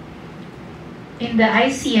 Okay. In the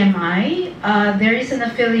ICMI, there is an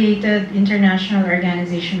affiliated international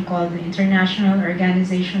organization called the International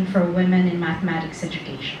Organization for Women in Mathematics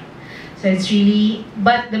Education. So it's really,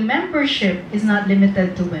 but the membership is not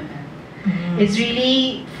limited to women. Mm-hmm. It's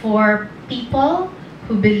really for people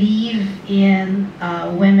who believe in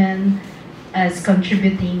women as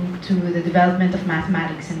contributing to the development of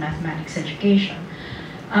mathematics and mathematics education.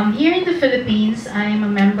 Here in the Philippines, I am a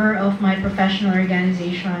member of my professional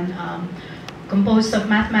organization composed of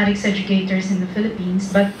mathematics educators in the Philippines,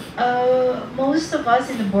 but most of us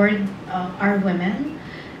in the board are women.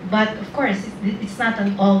 But of course, it's not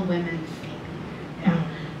an all women thing. Yeah.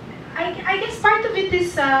 I guess part of it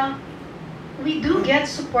is we do get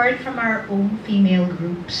support from our own female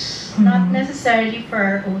groups, not necessarily for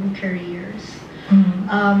our own careers.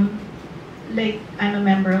 Like, I'm a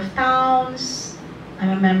member of Towns,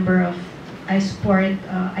 I'm a member of, I support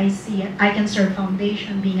I Can Serve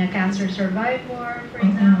Foundation, being a cancer survivor, for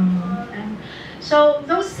example. And so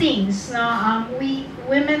those things, we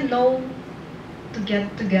women know to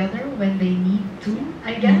get together when they need to.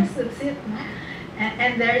 I guess that's it. No?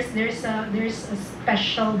 And there's a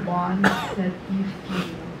special bond that you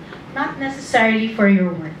feel, not necessarily for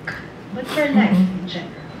your work, but for life in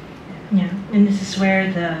general. Yeah, and this is where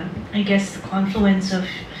I guess the confluence of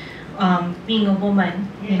being a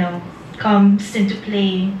woman, comes into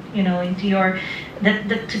play, into your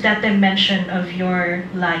to that dimension of your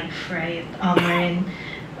life, right? Wherein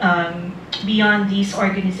beyond these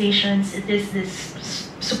organizations, it is this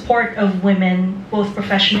support of women, both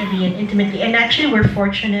professionally and intimately. And actually, we're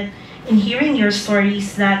fortunate in hearing your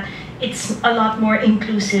stories that it's a lot more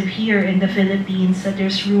inclusive here in the Philippines, that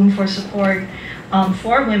there's room for support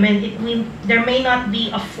for women. There may not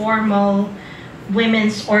be a formal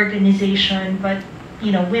women's organization, but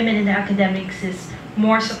women in the academics is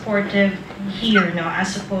more supportive here now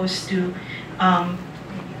as opposed to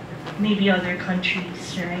maybe other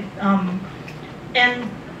countries, right? And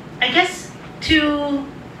I guess to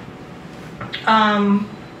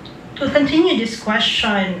continue this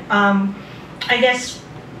question, I guess,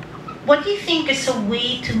 what do you think is a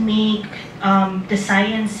way to make the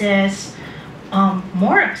sciences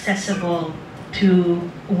more accessible to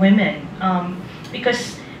women?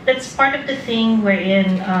 Because that's part of the thing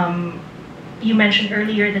wherein you mentioned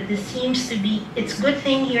earlier that this seems to be, it's a good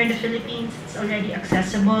thing here in the Philippines, it's already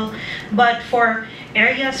accessible, but for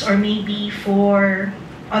areas or maybe for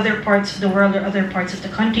other parts of the world or other parts of the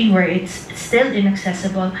country where it's still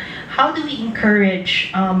inaccessible, how do we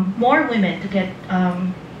encourage more women to get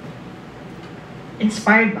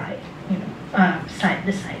inspired by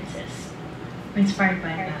the sciences, inspired by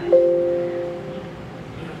math?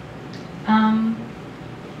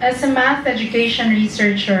 As a math education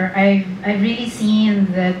researcher, I've really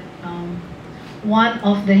seen that one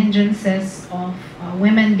of the hindrances of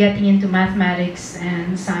women getting into mathematics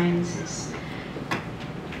and science is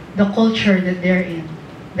the culture that they're in,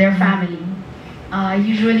 their family.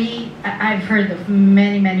 Usually, I've heard of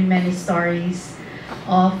many stories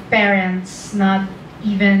of parents not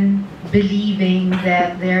even believing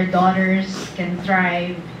that their daughters can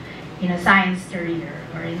thrive in a science career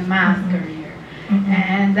or in a math career.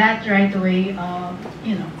 And that right away,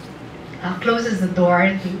 closes the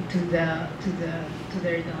door to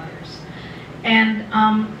their daughters. And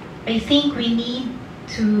I think we need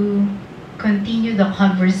to continue the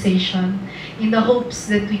conversation in the hopes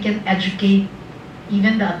that we can educate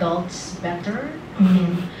even the adults better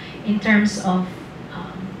in terms of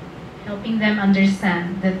helping them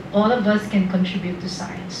understand that all of us can contribute to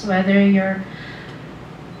science, whether you're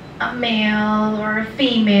a male or a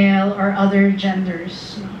female or other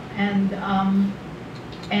genders. And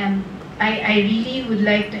I really would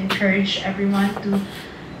like to encourage everyone to,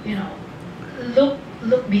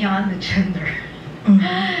 look beyond the gender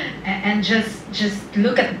and just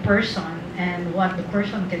look at the person and what the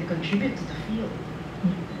person can contribute to the field.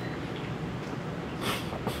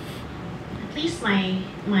 At least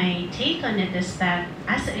my take on it is that,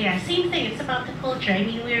 same thing. It's about the culture. I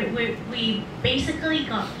mean, we basically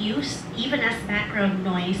got used, even as background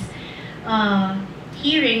noise,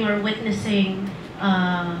 hearing or witnessing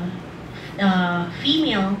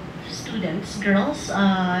female students, girls,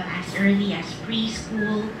 as early as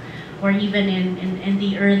preschool or even in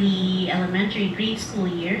the early elementary grade school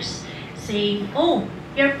years, saying, "Oh,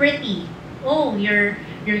 you're pretty. Oh, you're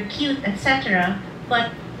cute," etc.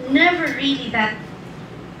 But never really that,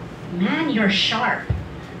 "Man, you're sharp.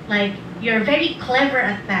 Like, you're very clever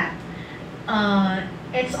at that."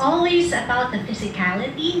 It's always about the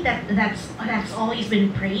physicality that's always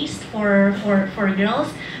been praised for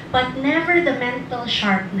girls, but never the mental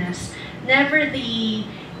sharpness, never the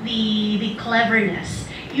cleverness.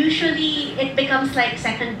 Usually it becomes like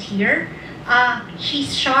second tier.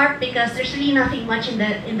 She's sharp because there's really nothing much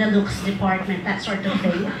in the looks department, that sort of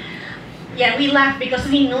thing. Yeah, we laugh because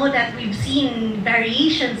we know that we've seen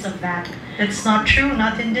variations of that. That's not true,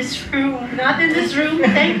 not in this room. Not in this room,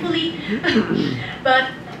 thankfully. But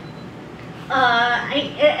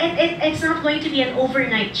it's not going to be an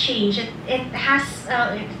overnight change.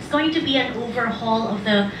 It's going to be an overhaul of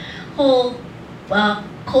the whole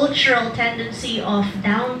cultural tendency of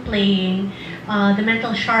downplaying the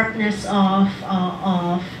mental sharpness of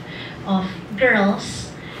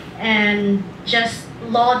girls, and just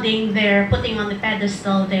lauding putting on the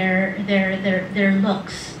pedestal their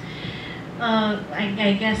looks.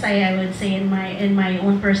 I guess I would say in my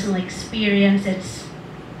own personal experience,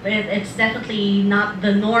 it's definitely not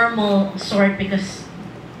the normal sort, because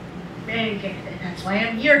that's why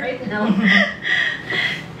I'm here right now.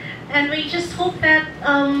 And we just hope that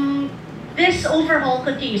this overhaul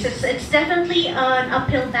continues. It's definitely an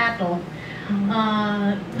uphill battle.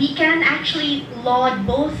 We can actually laud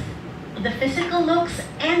both the physical looks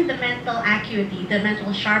and the mental acuity, the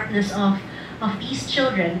mental sharpness of these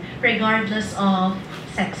children, regardless of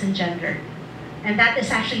sex and gender. And that is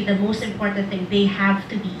actually the most important thing. They have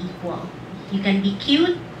to be equal. You can be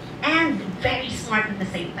cute and very smart at the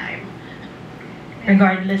same time.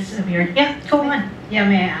 Regardless of your... Yeah, go on. Yeah,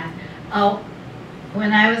 may I add?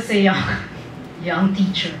 When I was a young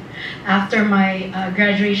teacher, after my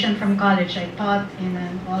graduation from college, I taught in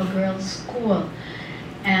an all-girls school.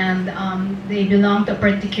 And they belong to a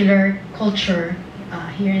particular culture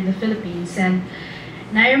here in the Philippines. And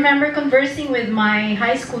I remember conversing with my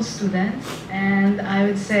high school students, and I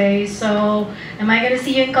would say, so, am I going to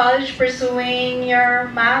see you in college pursuing your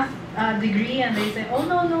math degree? And they say, oh,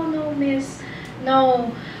 no, miss.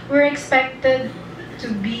 No, we're expected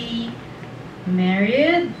to be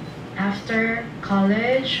married after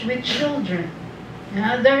college with children.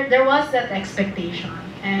 There was that expectation.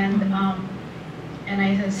 And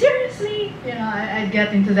I said, seriously? I'd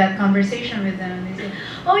get into that conversation with them, and they say,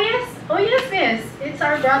 oh yes, miss. It's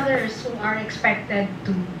our brothers who are expected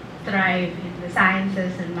to thrive in the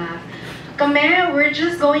sciences and math. Kami, we're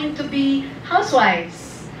just going to be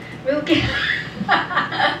housewives. We'll get...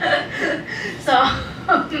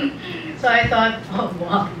 So I thought, oh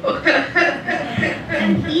wow.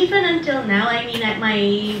 And even until now, I mean,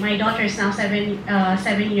 my daughter is now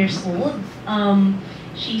 7 years old.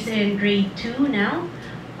 She's in grade 2 now.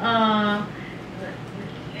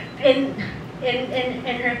 In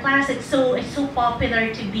her class, it's so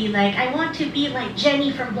popular to be like, I want to be like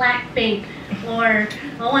Jenny from Blackpink, or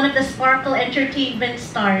one of the Sparkle Entertainment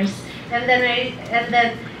stars. And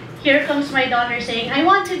then here comes my daughter saying, I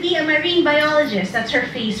want to be a marine biologist. That's her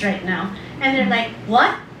face right now. And they're like,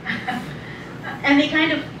 what? And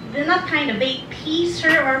they tease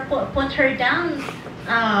her or put her down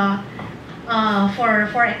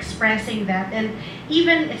for expressing that. And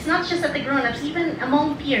even, it's not just at the grown-ups, even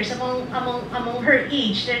among peers, among her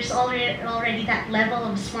age, there's already that level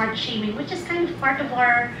of smart shaming, which is kind of part of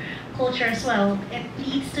our culture as well. It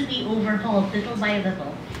needs to be overhauled little by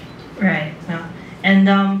little. Right. Yeah. And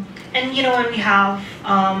when we have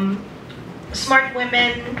smart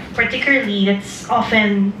women, particularly, that's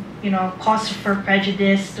often cause for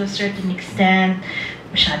prejudice to a certain extent.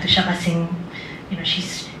 Masyado siya kasing,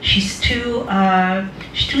 she's too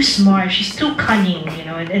smart, she's too cunning,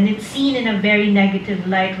 and it's seen in a very negative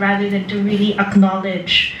light rather than to really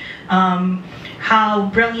acknowledge how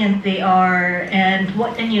brilliant they are and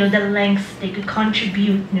the lengths they could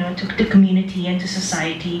contribute to the community and to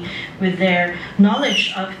society with their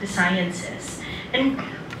knowledge of the sciences. And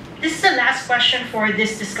this is the last question for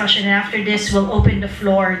this discussion, and after this we'll open the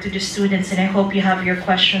floor to the students, and I hope you have your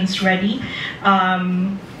questions ready.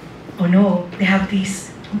 Oh no, they have these.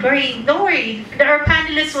 Don't worry, our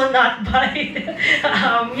panelists will not bite.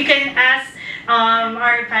 You can ask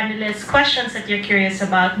our panelists questions that you're curious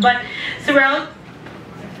about. But throughout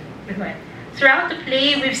the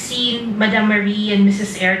play, we've seen Madame Marie and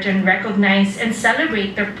Mrs. Ayrton recognize and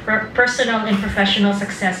celebrate their personal and professional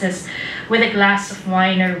successes with a glass of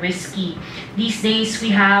wine or whiskey. These days, we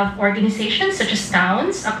have organizations such as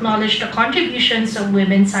Towns acknowledge the contributions of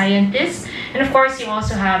women scientists. And of course, you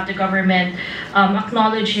also have the government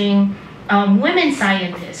acknowledging women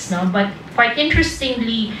scientists. No? But quite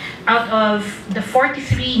interestingly, out of the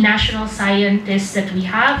 43 national scientists that we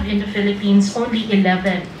have in the Philippines, only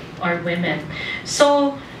 11 are women.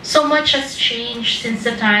 So much has changed since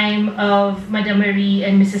the time of Madame Marie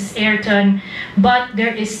and Mrs. Ayrton, but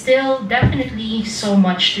there is still definitely so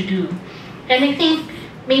much to do. And I think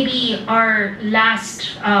maybe our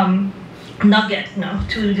last nugget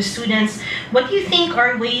to the students, what do you think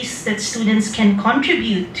are ways that students can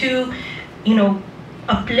contribute to,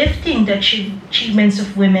 uplifting the achievements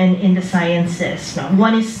of women in the sciences?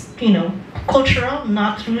 One is, cultural,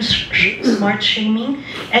 not through smart shaming.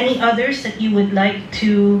 Any others that you would like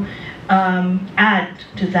to add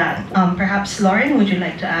to that? Perhaps Lauren, would you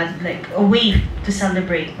like to add like a way to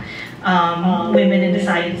celebrate women in the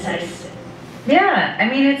sciences? Yeah, I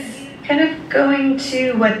mean kind of going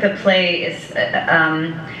to what the play is,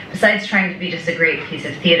 besides trying to be just a great piece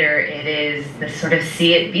of theater, it is the sort of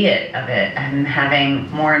see it, be it of it. I'm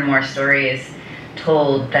having more and more stories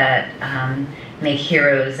told that make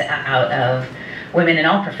heroes out of women in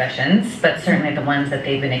all professions, but certainly the ones that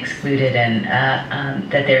they've been excluded and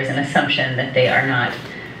that there's an assumption that they are not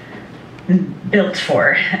built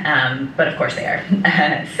for, but of course they are.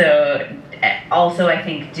 So also I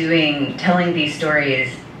think telling these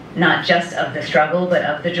stories not just of the struggle, but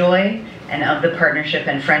of the joy and of the partnership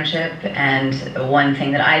and friendship. And one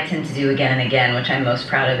thing that I tend to do again and again, which I'm most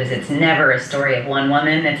proud of, is it's never a story of one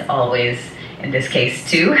woman, it's always, in this case,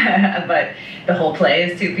 two, but the whole play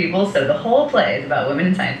is two people, so the whole play is about women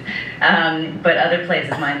in science. But other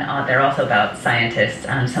plays of mine, they're also about scientists,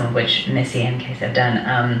 some of which Missy and Case have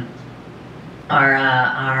done,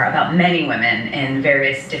 are about many women in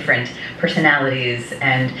various different personalities.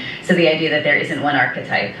 And so the idea that there isn't one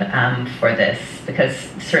archetype for this, because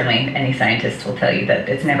certainly any scientist will tell you that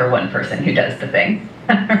it's never one person who does the thing.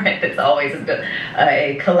 Right? It's always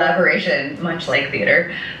a collaboration, much like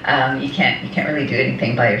theater. You can't really do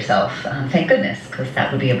anything by yourself. Thank goodness, because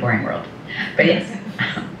that would be a boring world. But yes.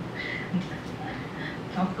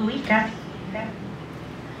 Kathy.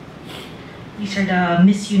 These are the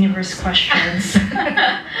Miss Universe questions.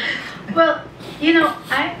 Well,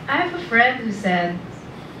 I have a friend who said,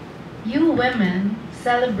 you women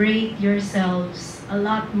celebrate yourselves a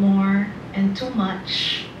lot more and too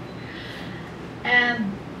much.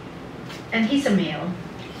 And he's a male.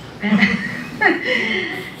 And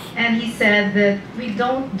he said that we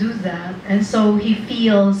don't do that. And so he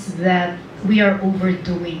feels that we are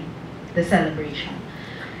overdoing the celebration.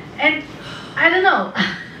 And I don't know.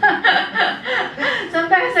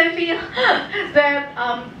 Sometimes I feel that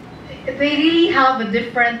they really have a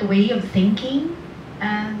different way of thinking.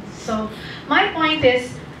 And so my point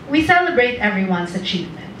is, we celebrate everyone's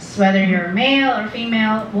achievements, whether you're male or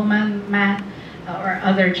female, woman, man, or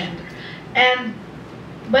other gender.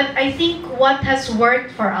 But I think what has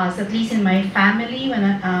worked for us, at least in my family,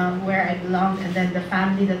 where I belong, and then the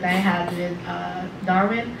family that I had with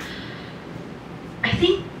Darwin, I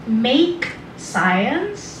think make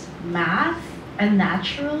science, math, a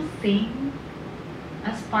natural thing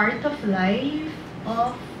as part of life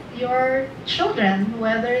of your children,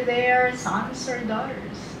 whether they are sons or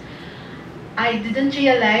daughters. I didn't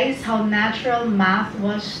realize how natural math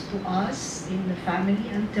was to us in the family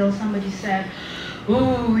until somebody said,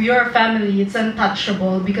 ooh, your family, it's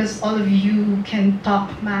untouchable because all of you can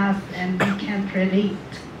talk math and we can't relate.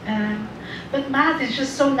 But math is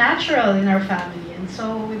just so natural in our family, and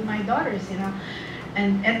so with my daughters,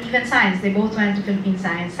 and even science. They both went to Philippine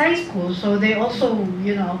Science High School, so they also,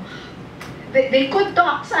 they could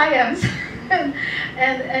talk science. and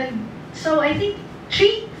so I think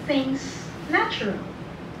treat things natural,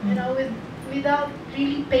 without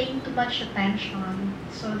really paying too much attention,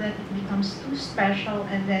 so that it becomes too special,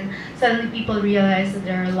 and then suddenly people realize that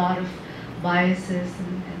there are a lot of biases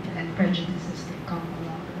and prejudices that come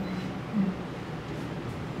along with it.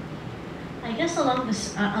 I guess along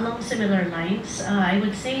similar lines, I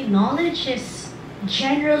would say knowledge is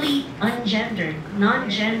generally ungendered, not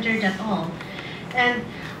gendered at all. And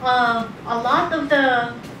a lot of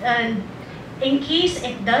the, in case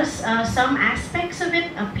it does, some aspects of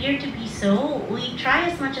it appear to be so, we try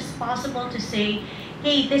as much as possible to say,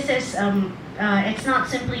 hey, this is, it's not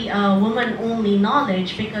simply a woman-only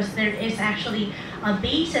knowledge, because there is actually a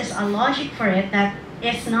basis, a logic for it that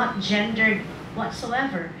is not gendered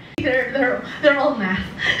whatsoever. They're all math.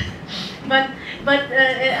 but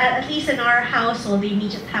at least in our household, the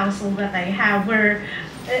immediate household that I have,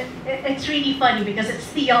 it's really funny because it's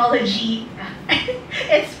theology,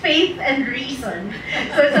 it's faith and reason.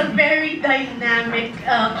 So it's a very dynamic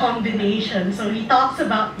combination. So he talks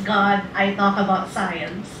about God, I talk about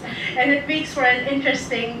science. And it makes for an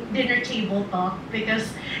interesting dinner table talk,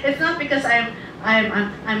 because it's not because I'm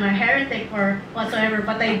a heretic or whatsoever,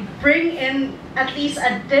 but I bring in at least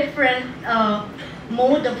a different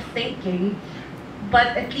mode of thinking.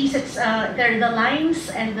 But at least it's the lines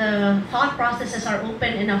and the thought processes are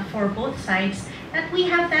open enough for both sides that we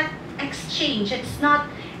have that exchange. It's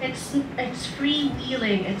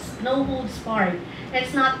freewheeling. It's no holds barred.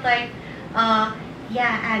 It's not like,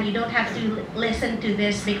 yeah, and you don't have to listen to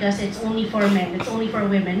this because it's only for men. It's only for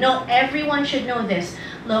women. No, everyone should know this.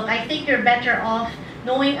 Look, I think you're better off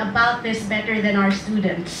knowing about this better than our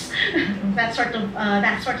students. that sort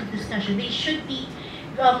of discussion. They should be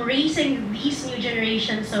raising these new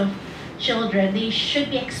generations of children. They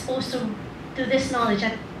should be exposed to this knowledge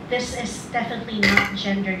that this is definitely not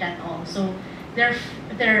gendered at all. So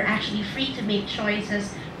they're actually free to make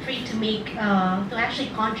choices, free to make to actually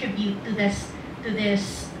contribute to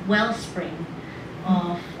this wellspring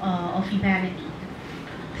of humanity.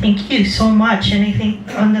 Thank you so much. And I think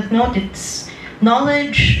on that note, it's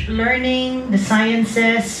knowledge, learning, the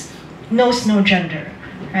sciences knows no gender,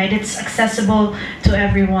 right? It's accessible to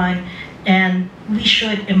everyone, and we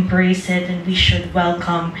should embrace it and we should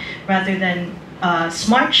welcome rather than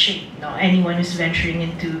smart shame, anyone who's venturing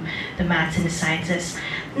into the maths and the sciences.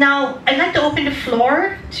 Now, I'd like to open the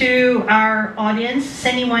floor to our audience. Does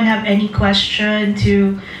anyone have any question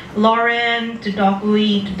to Lauren, to Doc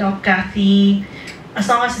Uy, to Doc Kathy? As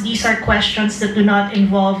long as these are questions that do not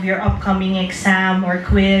involve your upcoming exam or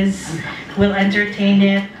quiz, we'll entertain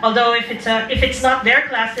it. Although if it's not their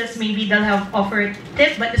classes, maybe they'll have offered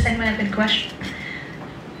tip. But does anyone have any question?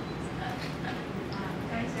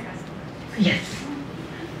 Yes.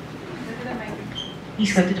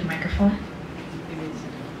 Please go to the microphone.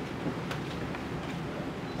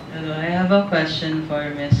 Hello, I have a question for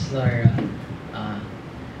Miss Laura.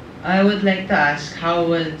 I would like to ask, how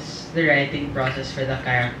was the writing process for the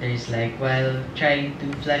characters like while trying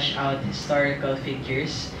to flesh out historical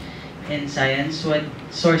figures in science? What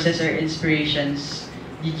sources or inspirations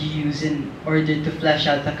did you use in order to flesh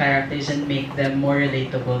out the characters and make them more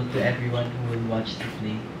relatable to everyone who will watch the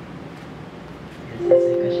play? Yes, that's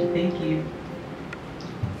the question. Thank you.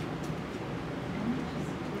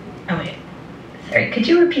 Oh wait. Sorry, could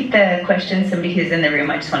you repeat the question? Somebody who's in the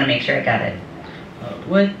room, I just want to make sure I got it.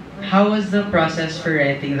 How was the process for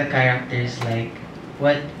writing the characters like?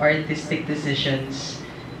 What artistic decisions?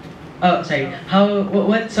 Oh, sorry.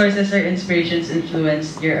 What sources or inspirations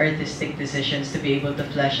influenced your artistic decisions to be able to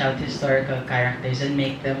flesh out historical characters and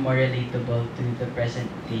make them more relatable to the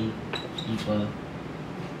present day people?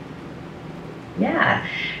 Yeah,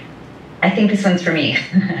 I think this one's for me.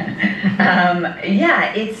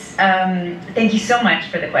 Yeah, it's, thank you so much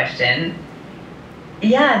for the question.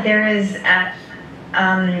 Yeah, there is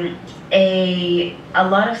a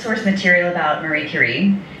lot of source material about Marie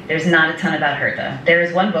Curie. There's not a ton about Hertha. There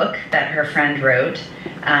is one book that her friend wrote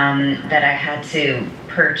that I had to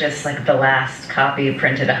purchase, like the last copy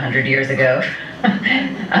printed 100 years ago.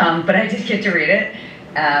 But I did get to read it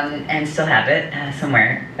and still have it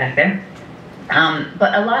somewhere back there.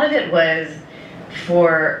 But a lot of it was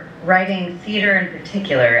for writing theater in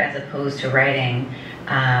particular, as opposed to writing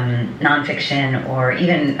nonfiction or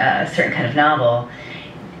even a certain kind of novel.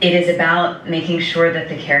 It is about making sure that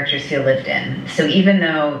the characters feel lived in. So even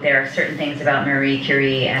though there are certain things about Marie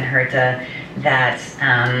Curie and Hertha that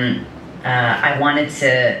I wanted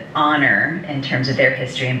to honor in terms of their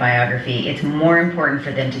history and biography, it's more important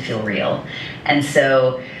for them to feel real. And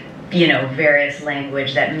so, you know, various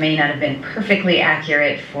language that may not have been perfectly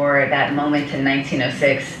accurate for that moment in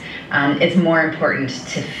 1906, it's more important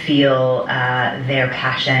to feel their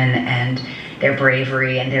passion and their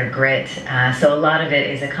bravery and their grit. So a lot of it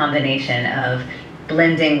is a combination of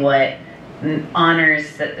blending what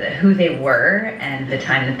honors who they were and the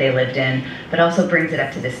time that they lived in, but also brings it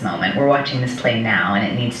up to this moment. We're watching this play now, and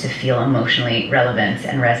it needs to feel emotionally relevant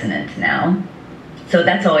and resonant now. So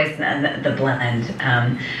that's always the blend.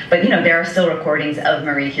 But you know, there are still recordings of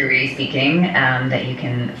Marie Curie speaking that you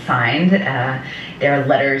can find. There are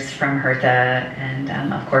letters from Hertha,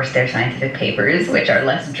 and of course their scientific papers, which are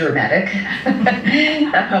less dramatic,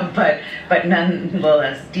 but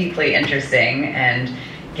nonetheless deeply interesting, and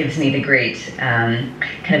gives me the great kind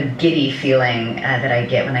of giddy feeling that I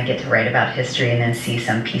get when I get to write about history and then see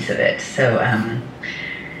some piece of it. So.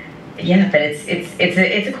 Yeah, but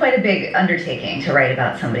it's quite a big undertaking to write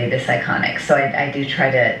about somebody this iconic. So I do try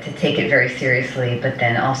to take it very seriously, but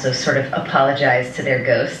then also sort of apologize to their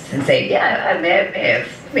ghosts and say, yeah, I may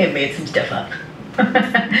have made some stuff up.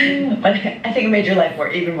 But I think it made your life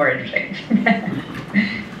even more interesting.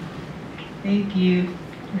 Thank you.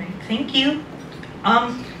 Right, thank you.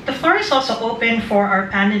 The floor is also open for our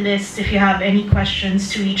panelists if you have any questions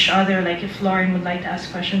to each other, like if Lauren would like to ask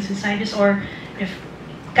questions inside this, or if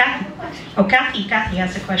Kathy. Oh, Kathy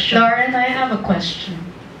has a question. Lauren, I have a question.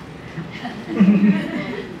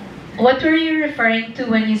 What were you referring to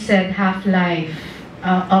when you said Half-Life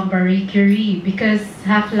of Marie Curie? Because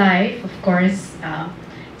Half-Life, of course,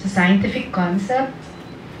 it's a scientific concept.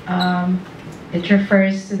 It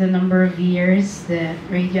refers to the number of years that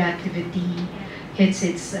radioactivity hits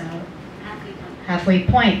its halfway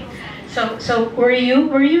point. So were you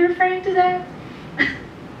referring to that?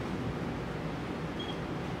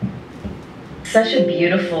 Such a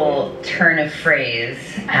beautiful turn of phrase,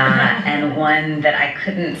 and one that I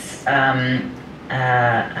couldn't,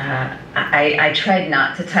 I tried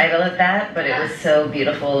not to title it that, but it was so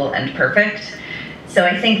beautiful and perfect. So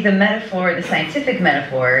I think the metaphor, the scientific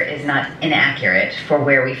metaphor, is not inaccurate for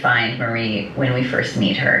where we find Marie when we first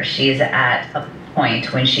meet her. She is at a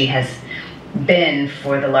point when she has been,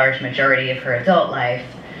 for the large majority of her adult life,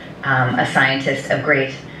 a scientist of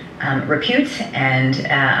great repute and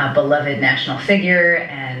a beloved national figure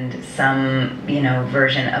and some,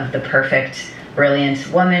 version of the perfect, brilliant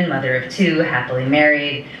woman, mother of two, happily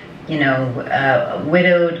married,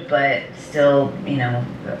 widowed, but still,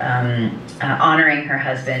 honoring her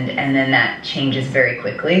husband, and then that changes very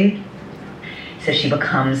quickly. So she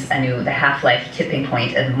becomes the half-life tipping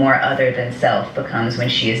point of more other than self becomes when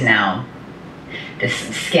she is now this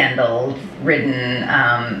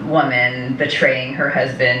scandal-ridden woman betraying her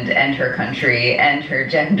husband and her country and her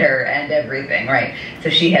gender and everything, right? So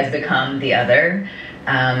she has become the other.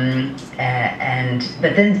 But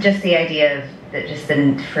then just the idea of that, just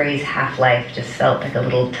the phrase half-life just felt like a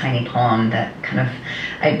little tiny poem that kind of,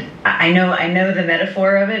 I know the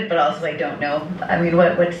metaphor of it, but also I don't know. I mean,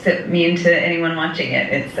 what's it mean to anyone watching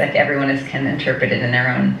it? It's like everyone can interpret it in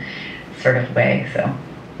their own sort of way, so.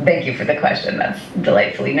 Thank you for the question. That's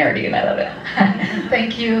delightfully nerdy and I love it.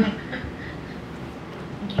 Thank you.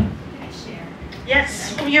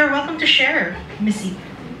 Yes, you're welcome to share, Missy.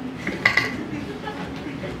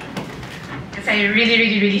 Because I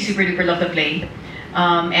really super duper love the play.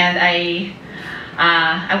 And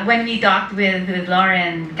when we talked with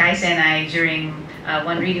Lauren, Kaisa and I during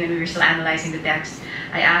one reading when we were still analyzing the text,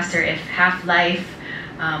 I asked her if half-life,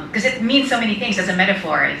 because it means so many things as a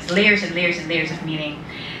metaphor. It's layers and layers and layers of meaning.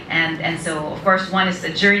 And so, of course, one is the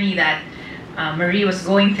journey that Marie was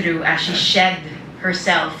going through as she shed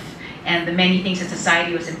herself and the many things that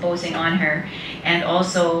society was imposing on her, and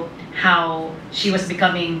also how she was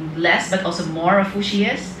becoming less but also more of who she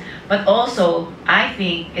is. But also, I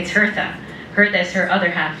think it's Hertha. Hertha is her other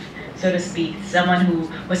half, so to speak, someone who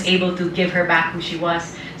was able to give her back who she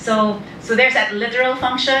was. So there's that literal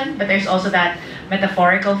function, but there's also that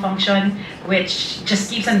metaphorical function, which just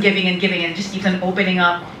keeps on giving and giving and just keeps on opening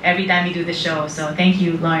up every time you do the show. So thank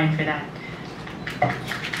you, Lauren, for that.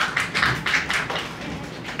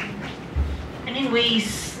 And in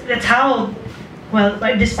ways, that's how, well,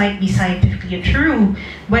 this might be scientifically true,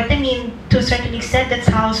 but I mean, to a certain extent, that's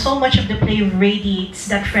how so much of the play radiates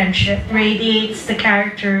that friendship, radiates the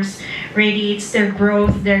characters, radiates their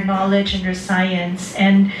growth, their knowledge, and their science,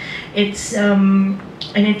 and it's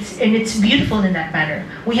beautiful in that manner.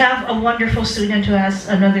 We have a wonderful student who has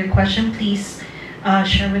another question. Please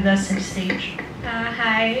share with us on stage.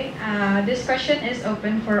 Hi, this question is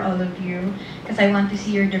open for all of you because I want to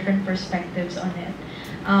see your different perspectives on it.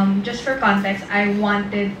 Just for context, I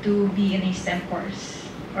wanted to be in a STEM course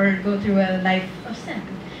or go through a life of STEM.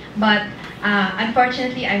 But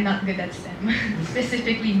unfortunately, I'm not good at STEM,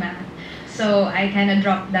 specifically math. So I kind of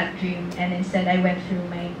dropped that dream and instead I went through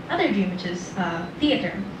my other dream, which is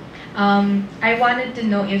theater. I wanted to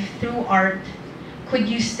know if through art, could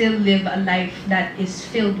you still live a life that is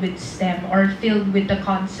filled with STEM or filled with the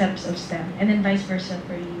concepts of STEM, and then vice versa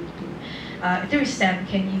for you too. Through STEM,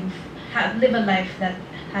 can you live a life that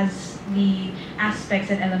has the aspects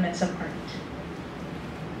and elements of art?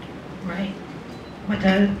 Right. What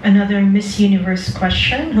another Miss Universe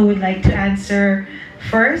question? Who would like to answer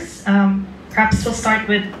first? Perhaps we'll start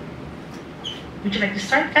with. Would you like to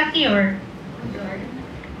start, Kathy, or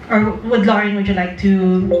would Lauren? Would you like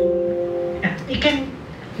to? You can.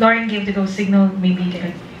 Lauren gave the go signal. Maybe you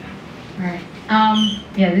can. All right.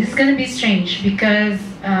 Yeah, this is gonna be strange because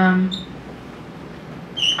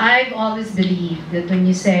I've always believed that when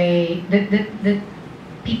you say that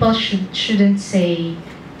people shouldn't say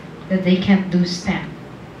that they can't do STEM.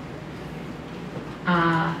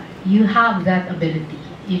 You have that ability.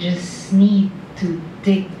 You just need to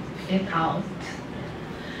dig it out.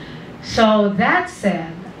 So that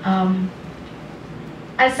said,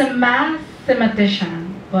 as a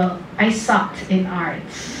mathematician, well, I sucked in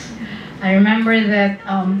arts. I remember that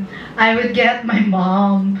I would get my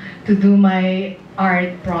mom to do my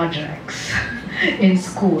art projects in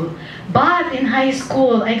school. But in high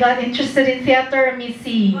school, I got interested in theater,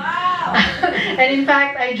 Missy. Wow! And in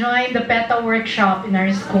fact, I joined the PETA workshop in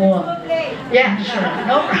our school. Yeah, sure.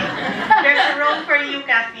 No problem. There's a role for you,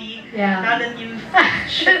 Kathy. Yeah. Now that you've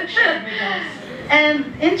shared with us.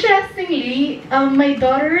 And interestingly, my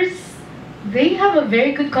daughters, they have a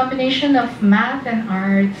very good combination of math and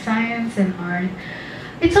art, science and art.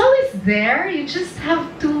 It's always there. You just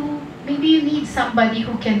have to, maybe you need somebody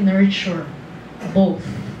who can nurture both.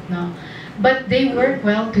 No, but they work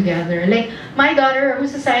well together. Like my daughter,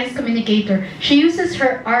 who's a science communicator, she uses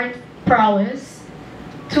her art prowess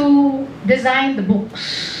to design the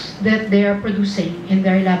books that they are producing in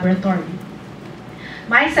their laboratory.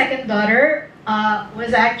 My second daughter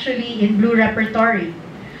was actually in Blue Repertory.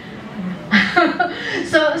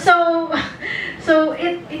 so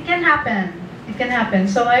it can happen. It can happen.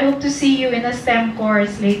 So I hope to see you in a STEM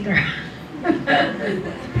course later.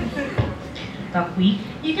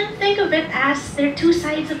 You can think of it as they're two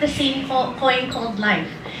sides of the same coin called life.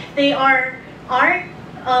 They are art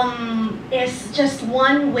is just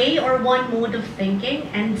one way or one mode of thinking,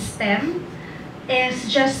 and STEM is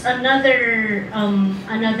just another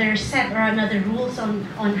another set or another rules on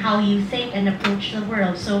how you think and approach the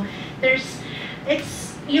world. So there's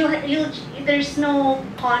there's no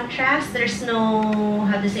contrast, there's no,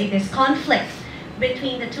 how to say this, conflict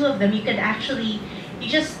between the two of them. You could actually, you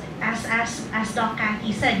just, as Doc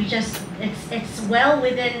Cathy said, you just, it's well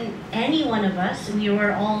within any one of us. We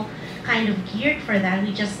were all kind of geared for that.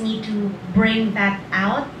 We just need to bring that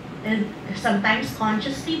out, and sometimes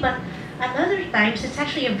consciously, but at other times it's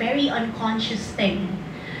actually a very unconscious thing.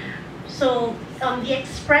 So the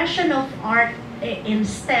expression of art in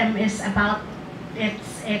STEM is about,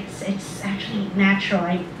 it's actually natural.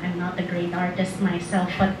 I'm not a great artist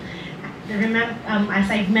myself, but remember,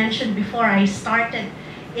 as I've mentioned before, I started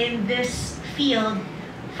in this field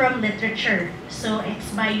from literature. So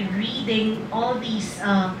it's by reading all these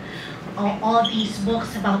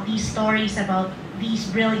books about these stories, about these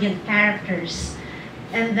brilliant characters,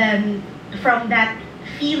 and then from that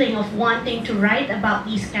feeling of wanting to write about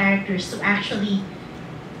these characters, to actually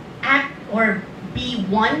act or be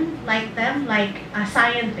one like them, like a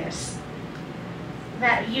scientist.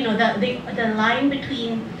 That, you know, the line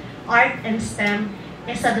between art and STEM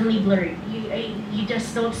is suddenly blurred. You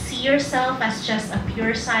just don't see yourself as just a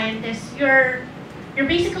pure scientist. You're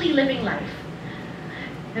basically living life.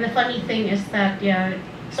 And the funny thing is that, yeah,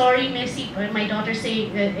 sorry, Missy, but my daughter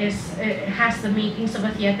saying has the makings of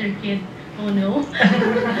a theater kid. Oh no. Yay!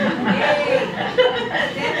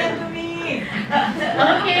 Send them to me.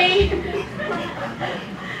 Okay.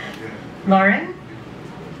 Lauren?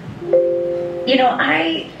 You know,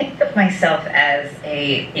 I think of myself as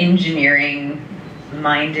a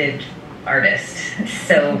engineering-minded artist.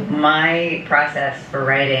 So my process for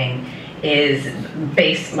writing is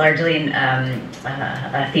based largely in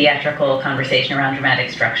a theatrical conversation around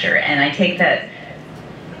dramatic structure, and I take that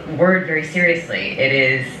word very seriously. It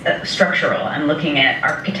is structural. I'm looking at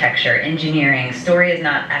architecture, engineering. Story is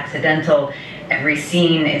not accidental. Every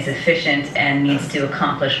scene is efficient and needs to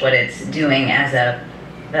accomplish what it's doing as a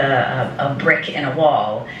brick in a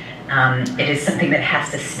wall. It is something that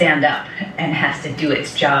has to stand up and has to do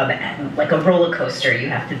its job. And like a roller coaster, you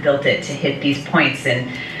have to build it to hit these points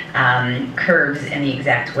and curves in the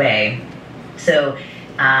exact way. So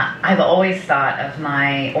I've always thought of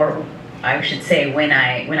my, or I should say when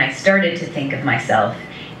I started to think of myself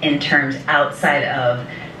in terms outside of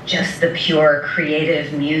just the pure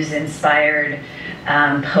creative muse-inspired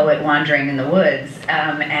poet wandering in the woods,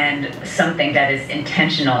 and something that is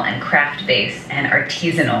intentional and craft-based and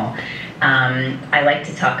artisanal. I like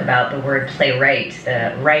to talk about the word playwright.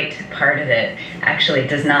 The right part of it actually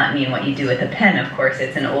does not mean what you do with a pen. Of course,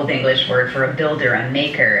 it's an Old English word for a builder, a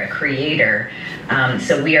maker, a creator.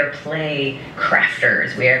 So we are play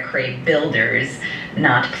crafters, we are play builders,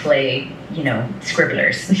 not play, you know,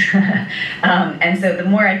 scribblers. And so the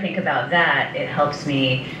more I think about that, it helps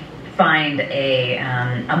me find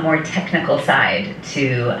a more technical side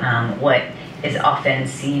to what is often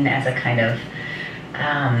seen as a kind of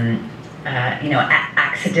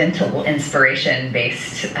accidental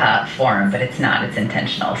inspiration-based form, but it's not, it's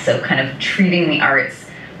intentional. So kind of treating the arts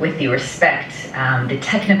with the respect, the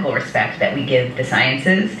technical respect that we give the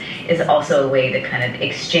sciences is also a way to kind of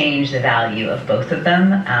exchange the value of both of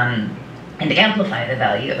them and amplify the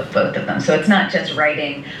value of both of them. So it's not just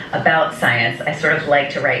writing about science. I sort of like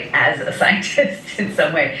to write as a scientist in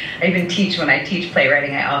some way. I even teach, when I teach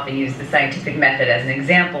playwriting, I often use the scientific method as an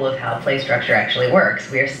example of how play structure actually works.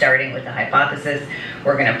 We are starting with a hypothesis.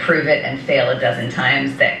 We're going to prove it and fail a dozen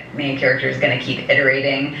times. That main character is going to keep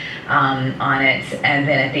iterating on it, and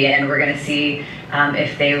then at the end we're going to see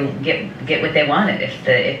if they get what they wanted, if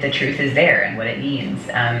the truth is there and what it means.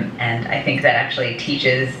 And I think that actually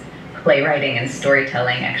teaches playwriting and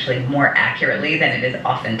storytelling actually more accurately than it is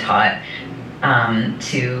often taught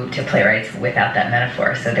to playwrights without that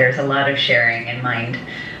metaphor. So there's a lot of sharing and mind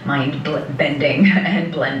bending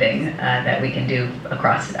and blending that we can do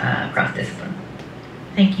across discipline.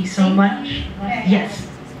 Thank you so much. Yes.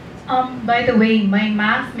 By the way, my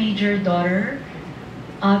math major daughter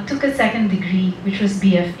took a second degree, which was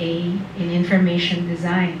BFA in information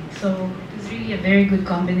design. So it was really a very good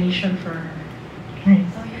combination for her. Right.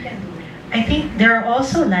 I think there are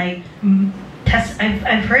also like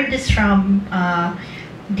I've heard this from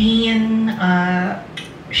Dean.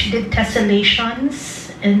 She did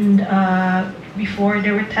tessellations, and before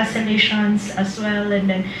there were tessellations as well, and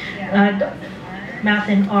then math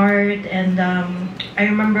and art. And I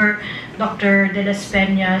remember Dr. De Las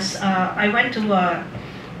Peñas. I went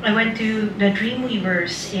to the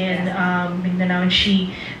Dreamweavers in Mindanao, and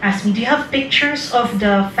she asked me, "Do you have pictures of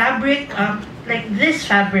the fabric, like this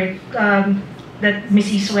fabric that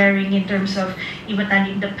Missy's wearing, in terms of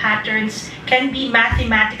Iwatani, the patterns can be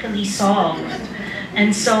mathematically solved?"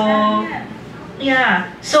 And so, yeah,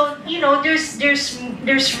 so there's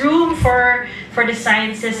room for the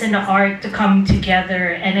sciences and the art to come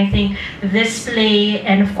together. And I think this play,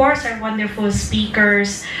 and of course our wonderful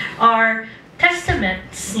speakers, are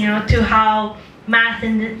testaments, to how math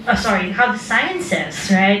and how the sciences,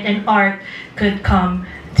 right, and art could come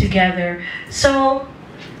together. So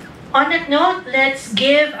on that note, let's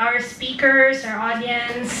give our speakers, our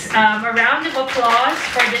audience, a round of applause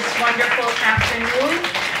for this wonderful afternoon.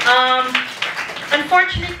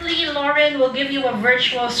 Unfortunately, Lauren will give you a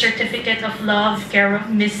virtual certificate of love, care of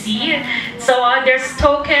Missy. So there's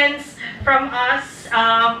tokens from us,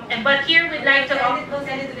 but here we'd like to...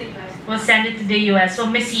 We'll send it to the US. So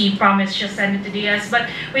Missy promised she'll send it to the US. But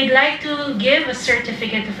we'd like to give a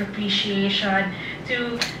certificate of appreciation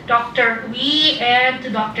to Dr. Wee and to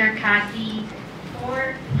Dr. Kathy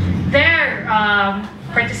for their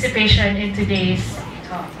participation in today's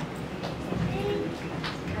talk.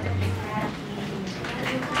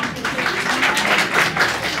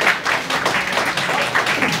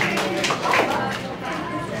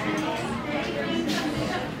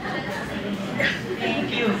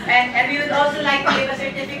 And we would also like to give a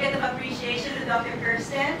certificate of appreciation to Dr.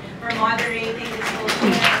 Kirsten for moderating this whole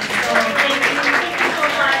thing. So thank you so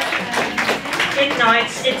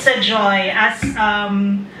much. It's a joy.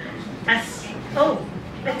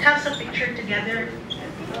 Let's have some picture together.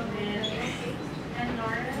 And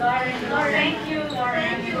Lauren. Thank you, Lauren.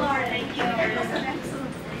 Thank you, Lauren. Thank you,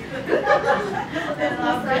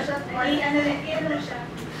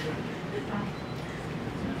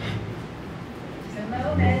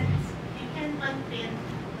 moment. You can unpin.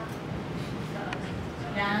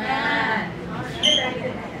 Yan.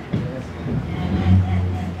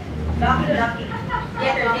 Lucky.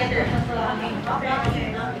 Get her.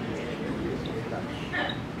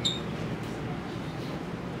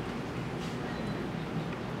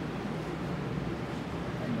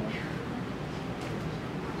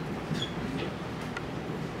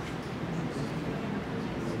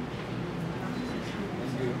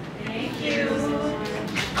 Thank you.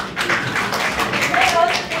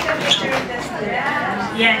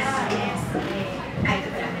 Yes.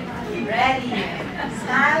 Ready.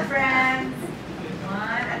 Smile, friends.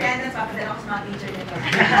 One. Attendance, papadala ko sa mga teacher nito.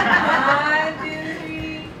 1, 2,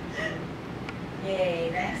 3.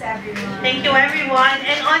 Yay. Thanks, everyone. Thank you, everyone.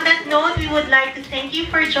 And on that note, we would like to thank you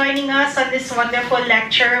for joining us on this wonderful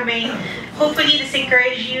lecture. May hopefully this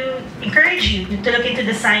encourage you to look into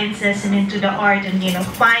the sciences and into the art, and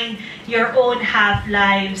find your own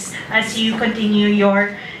half-lives as you continue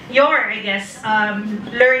your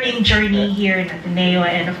learning journey here in Ateneo,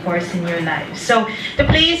 and of course in your lives. So the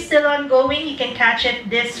play is still ongoing. You can catch it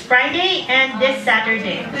this Friday and this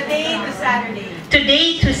Saturday.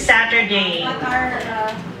 Today to Saturday.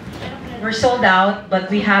 We're sold out,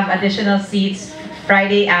 but we have additional seats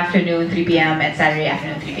Friday afternoon, 3 p.m. and Saturday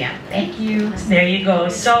afternoon, 3 p.m. Thank you. There you go.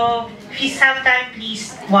 So if you have time,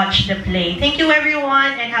 please watch the play. Thank you,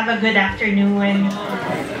 everyone, and have a good afternoon.